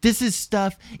 This is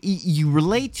stuff, you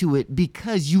relate to it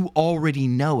because you already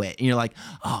know it. And you're like,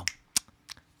 oh,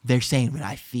 they're saying what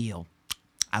I feel.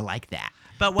 I like that.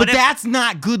 But that's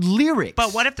not good lyrics.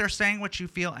 But what if they're saying what you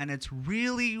feel and it's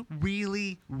really,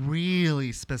 really,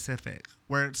 really specific?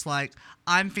 Where it's like,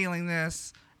 I'm feeling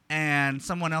this, and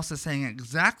someone else is saying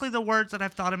exactly the words that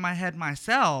I've thought in my head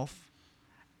myself,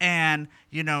 and,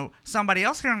 you know, somebody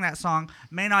else hearing that song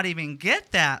may not even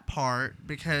get that part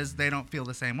because they don't feel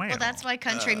the same way. Well, that's why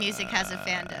country music has a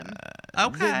fandom.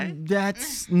 Okay.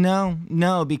 That's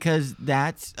no, because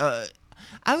that's.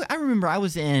 I remember I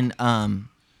was in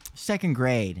second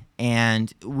grade,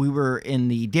 and we were in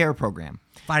the DARE program.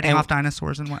 Fighting off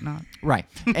dinosaurs and whatnot. Right.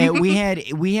 And we had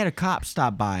a cop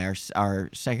stop by our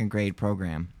second grade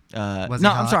program. Was he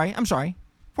no, hot? I'm sorry.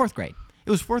 Fourth grade. It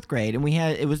was fourth grade, and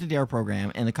it was the DARE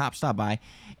program, and the cop stopped by,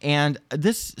 and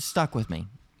this stuck with me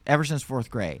ever since fourth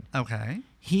grade. Okay.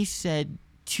 He said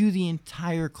to the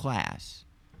entire class,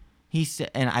 he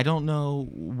said, and I don't know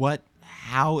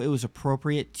how it was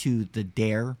appropriate to the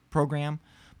DARE program,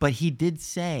 but he did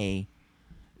say,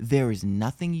 there is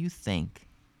nothing you think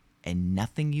and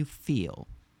nothing you feel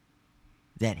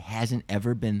that hasn't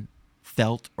ever been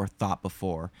felt or thought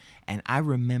before. And I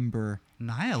remember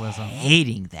Nihilism.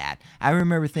 hating that. I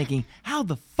remember thinking, how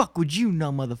the fuck would you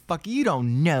know, motherfucker? You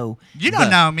don't know. You don't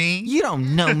know me. You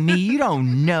don't know me. You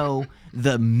don't know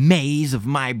the maze of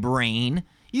my brain.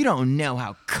 You don't know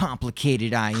how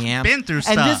complicated I am. Been through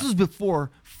And this stuff. was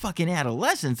before fucking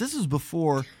adolescence. This was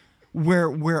before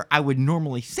where I would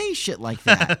normally say shit like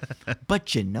that.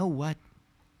 But you know what?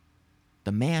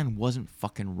 The man wasn't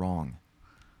fucking wrong.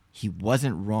 He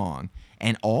wasn't wrong.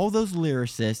 And all those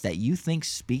lyricists that you think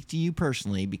speak to you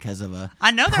personally because of a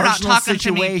I know they're not personal talking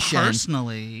situation, to me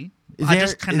personally. I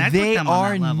just connect they with them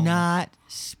on that level. are not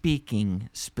speaking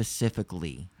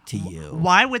specifically to you.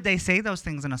 Why would they say those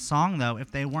things in a song, though,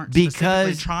 if they weren't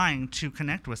specifically trying to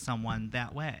connect with someone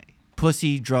that way?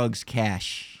 Pussy, drugs,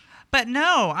 cash. But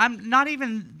no, I'm not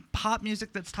even pop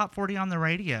music that's top 40 on the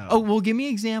radio. Oh, well, give me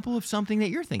an example of something that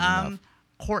you're thinking of.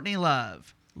 Courtney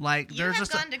Love. Like, You there's have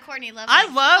just gone to Courtney Love. I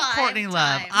like love 5 Courtney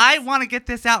Love. times. I want to get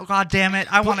this out. God damn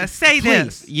it! I want to say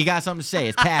Please, this. you got something to say.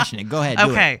 It's passionate. Go ahead.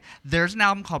 Do Okay, it. there's an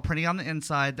album called Pretty on the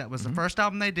Inside that was the first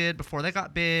album they did before they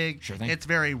got big. Sure thing. It's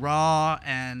very raw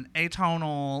and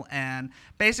atonal and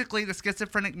basically the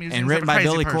schizophrenic music And of written a by crazy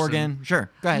Billy person. Corgan.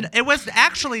 Sure. Go ahead. It was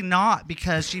actually not,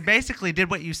 because she basically did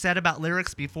what you said about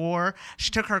lyrics before.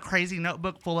 She took her crazy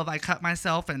notebook full of I cut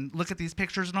myself and look at these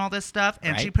pictures and all this stuff,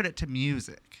 and she Right. put it to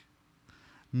music.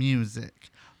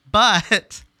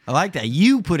 But I like that.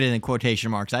 You put it in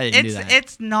quotation marks. I didn't do that.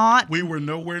 it's not We were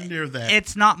nowhere near that.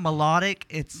 it's not melodic,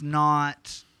 it's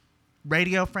not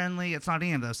radio friendly, it's not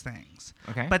any of those things.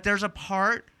 Okay. But there's a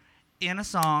part in a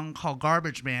song called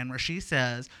Garbage Man where she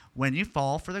says, when you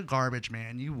fall for the garbage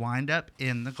man, you wind up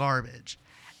in the garbage.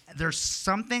 There's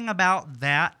something about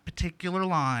that particular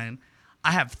line.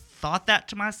 I have thought that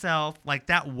to myself, like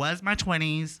that was my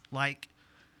 20s, like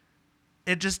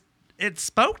it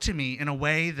spoke to me in a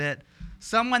way that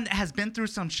someone that has been through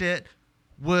some shit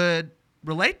would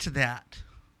relate to that.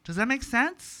 Does that make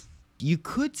sense? You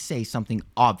could say something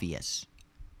obvious.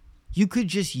 You could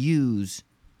just use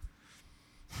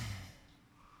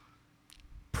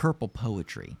purple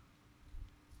poetry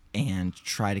and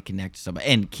try to connect to somebody.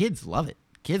 And kids love it.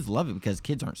 Kids love it because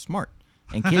kids aren't smart.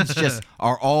 And kids just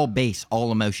are all base,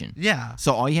 all emotion. Yeah.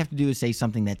 So all you have to do is say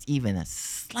something that's even a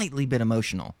slightly bit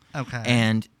emotional. Okay.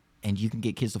 And you can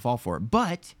get kids to fall for it.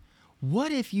 But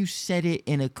what if you said it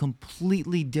in a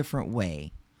completely different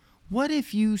way? What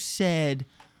if you said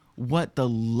what the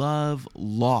love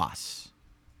loss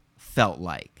felt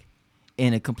like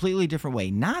in a completely different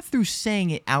way, not through saying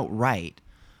it outright,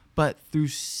 but through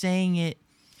saying it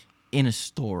in a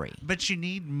story. But you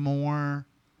need more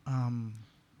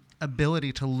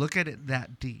ability to look at it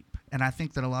that deep, and I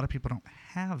think that a lot of people don't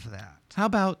have that. How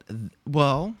about,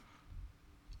 well,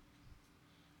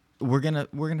 we're gonna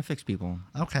fix people.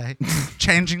 Okay,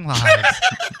 changing lives.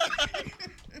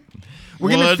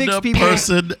 We're gonna fix One people.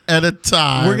 person at a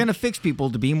time. We're gonna fix people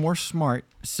to be more smart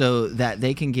so that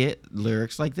they can get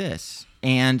lyrics like this.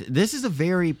 And this is a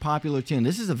very popular tune.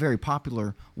 This is a very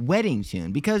popular wedding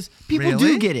tune because people do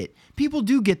Really? get it. People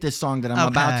do get this song that I'm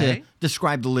about to Okay.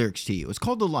 describe the lyrics to you. It's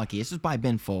called The Lucky. This is by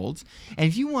Ben Folds. And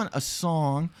if you want a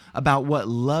song about what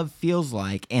love feels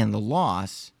like and the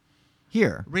loss,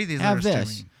 here, Read these have lyrics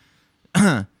this.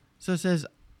 to me. So it says,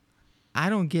 I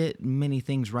don't get many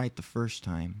things right the first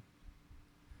time.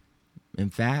 In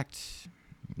fact,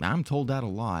 I'm told that a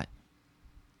lot.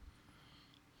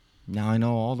 Now I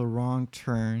know all the wrong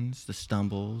turns, the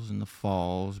stumbles, and the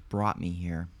falls brought me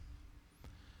here.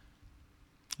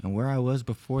 And where I was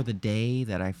before the day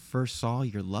that I first saw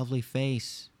your lovely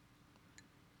face,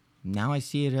 now I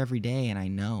see it every day and I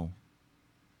know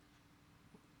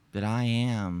that I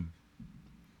am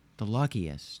the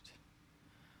luckiest.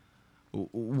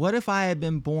 What if I had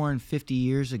been born 50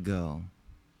 years ago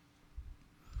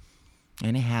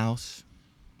in a house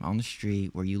on the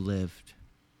street where you lived?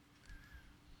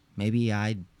 Maybe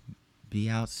I'd be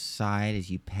outside as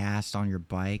you passed on your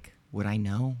bike. Would I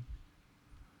know?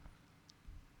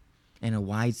 In a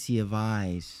wide sea of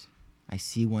eyes, I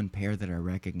see one pair that I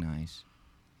recognize.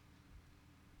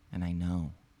 And I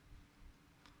know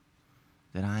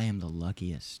that I am the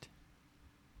luckiest.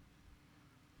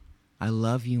 I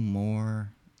love you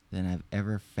more than I've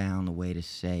ever found a way to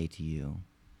say to you.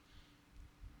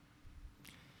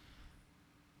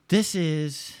 This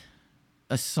is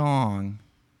a song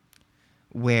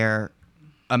where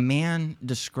a man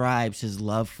describes his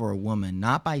love for a woman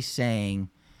not by saying,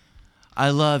 I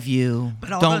love you,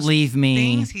 But all don't those leave me.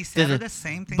 Things he said are the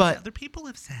same things but that other people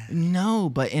have said. no,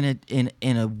 but in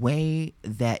a way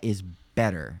that is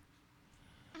better.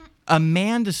 A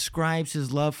man describes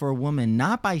his love for a woman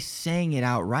not by saying it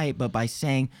outright, but by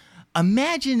saying,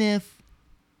 imagine if,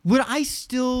 would I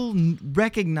still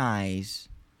recognize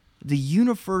the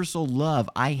universal love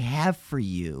I have for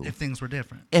you If things were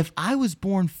different. if I was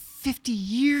born 50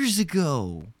 years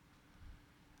ago?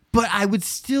 But I would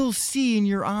still see in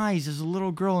your eyes as a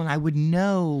little girl, and I would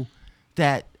know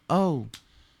that, oh,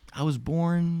 I was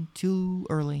born too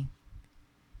early.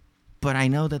 But I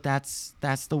know that that's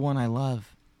the one I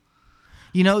love.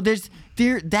 You know,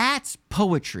 that's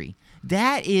poetry.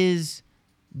 That is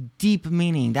deep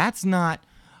meaning. That's not,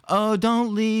 oh,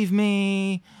 don't leave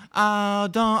me. Oh,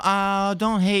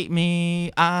 don't hate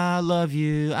me. I love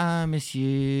you. I miss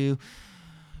you.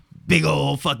 Big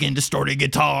old fucking distorted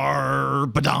guitar,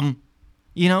 ba-dum.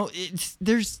 You know,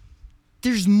 there's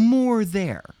more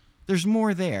there. There's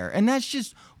more there, and that's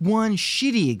just one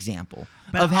shitty example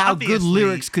But of how good obviously,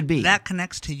 lyrics could be. That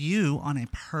connects to you on a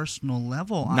personal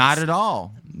level. Not at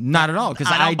all. Not at all. Because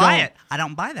I don't buy it. I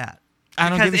don't buy that. I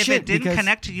don't because give a if shit it didn't because-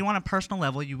 connect to you on a personal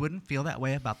level, you wouldn't feel that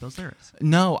way about those lyrics.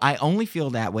 No, I only feel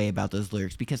that way about those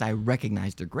lyrics because I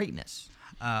recognize their greatness.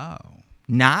 Oh.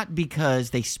 Not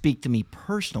because they speak to me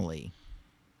personally.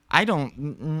 I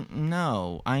don't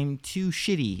know. I'm too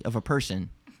shitty of a person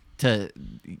to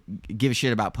give a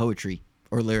shit about poetry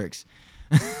or lyrics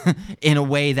in a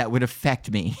way that would affect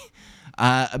me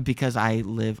because I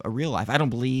live a real life. I don't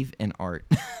believe in art.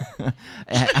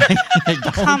 I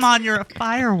don't. Come on, you're a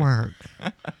firework.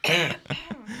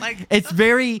 Like, It's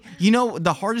very,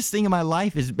 the hardest thing in my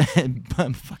life is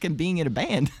fucking being in a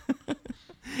band.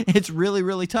 It's really,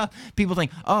 really tough. People think,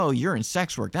 oh, you're in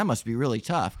sex work. That must be really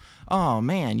tough. Oh,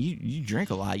 man, you drink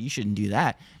a lot. You shouldn't do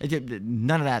that.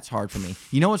 None of that's hard for me.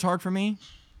 You know what's hard for me?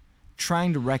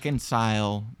 Trying to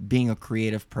reconcile being a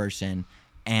creative person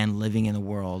and living in a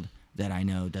world that I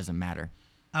know doesn't matter.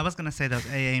 I was gonna say those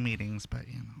AA meetings, but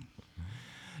you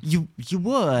know. You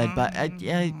would, but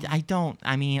I don't.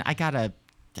 I mean, I gotta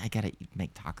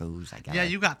make tacos. Yeah,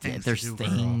 you got things to There's do, girl.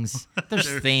 things.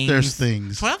 There's things. There's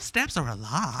things. 12 steps are a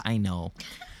lot. I know.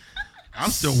 I'm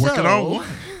still working on one.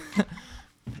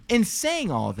 In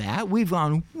saying all that, we've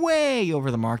gone way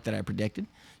over the mark that I predicted.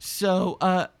 So,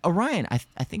 Orion,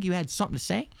 I think you had something to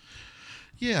say.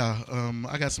 Yeah,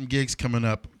 I got some gigs coming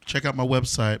up. Check out my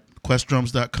website,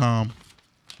 questdrums.com.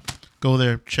 Go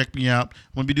there, check me out.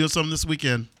 I'm gonna be doing something this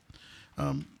weekend.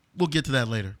 We'll get to that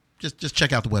later. Just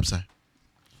check out the website.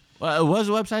 What was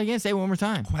the website again? Say it one more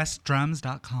time.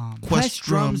 Questdrums.com.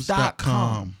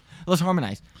 Questdrums.com. Let's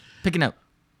harmonize. Pick a note.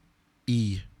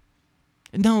 E.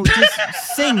 No, just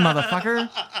sing, motherfucker.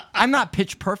 I'm not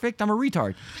pitch perfect. I'm a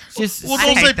retard. Just Well, I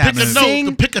don't hate say that pick a movie. note.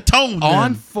 Sing Pick a tone.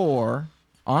 on then.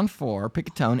 four, pick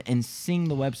a tone and sing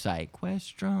the website,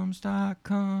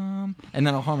 questdrums.com, and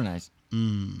then I'll harmonize.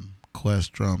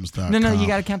 Questdrums.com. No, you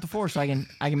got to count to 4 so I can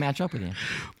match up with you.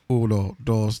 1, 2,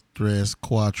 3,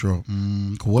 4.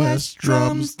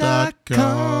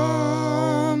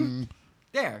 Questdrums.com.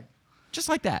 There, just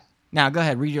like that. Now go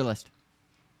ahead, read your list.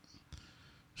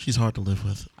 She's hard to live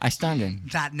with. I stunned him.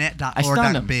 .net.org.biz.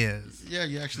 stunned him. Yeah,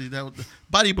 you actually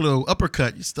body blow,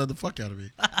 uppercut. You stunned the fuck out of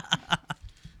me.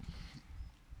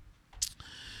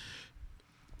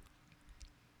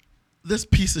 This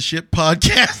piece of shit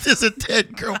podcast is a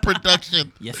Dead Girl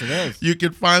production. Yes, it is. You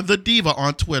can find the Diva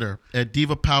on Twitter at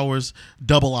Diva Powers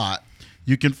 _.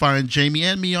 You can find Jamie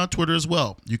and me on Twitter as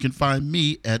well. You can find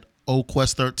me at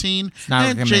OQuest13 not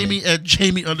and recommended. Jamie at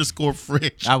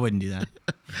Jamie_Fridge. I wouldn't do that.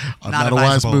 Not a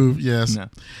wise advisable. move, yes.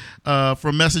 No.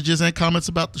 For messages and comments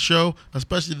about the show,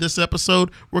 especially this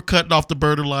episode, we're cutting off the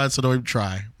burner line, so don't even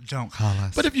try. Don't call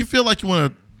us. But if you feel like you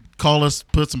want to call us,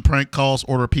 put some prank calls,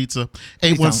 order a pizza,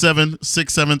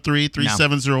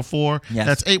 817-673-3704. Yes.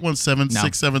 That's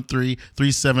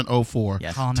 817-673-3704.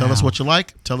 Yes. Call Tell us now. what you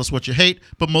like, tell us what you hate,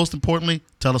 but most importantly,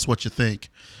 tell us what you think.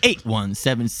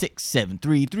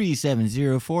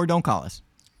 817-673-3704. Don't call us.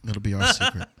 It'll be our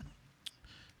secret.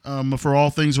 For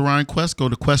all things Orion Quest, go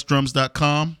to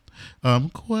questdrums.com.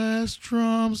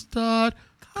 Questdrums.com.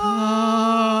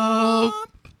 Ow.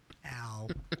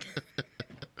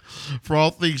 For all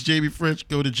things Jamie French,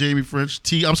 go to Jamie French.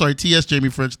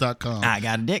 tsjamiefrench.com. I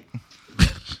got a dick.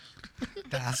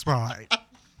 That's right.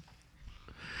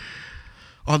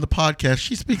 On the podcast,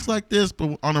 she speaks like this,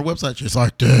 but on her website, she's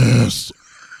like this.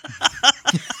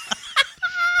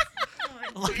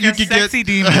 You can sexy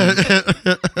demon.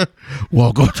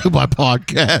 Welcome to my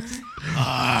podcast,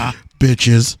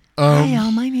 bitches. Hey,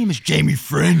 y'all, my name is Jamie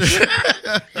French.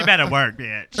 You better work,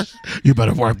 bitch. You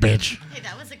better work, bitch. Hey,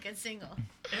 that was a good single.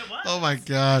 Oh my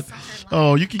god.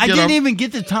 Oh, you can I get didn't our, even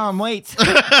get to Tom Waits.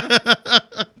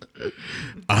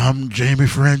 I'm Jamie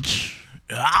French.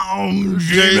 I'm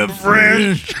Jamie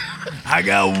French. I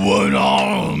got one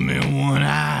arm and one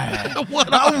eye. What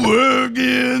I work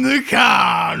in the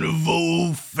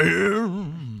carnival fair.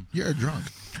 You're drunk.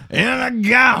 And I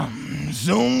got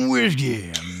some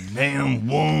whiskey and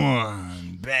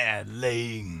one bad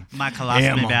leg. My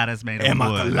colostomy bag is made of And my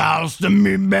wood.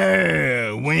 colostomy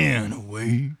bag went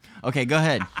away. Okay, go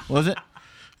ahead. What was it?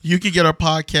 You can get our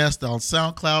podcast on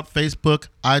SoundCloud, Facebook,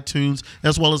 iTunes,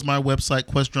 as well as my website,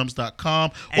 questdrums.com.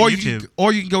 And Or YouTube.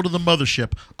 you can go to the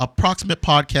mothership,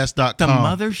 approximatepodcast.com. The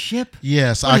mothership?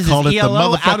 Yes, What I is call this, it the ELO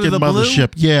out of motherfucking the blue?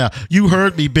 mothership. Yeah, you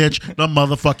heard me, bitch. The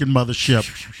motherfucking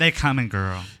mothership. They coming,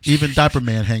 girl. Even Diaper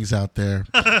Man hangs out there.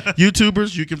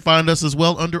 YouTubers, you can find us as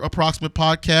well under Approximate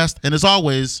Podcast. And as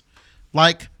always,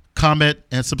 like, comment,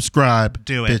 and subscribe.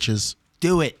 Do it. Bitches.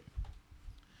 Do it.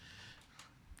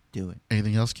 Do it.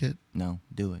 Anything else, kid? No,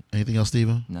 do it. Anything else,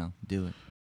 Steven? No, do it.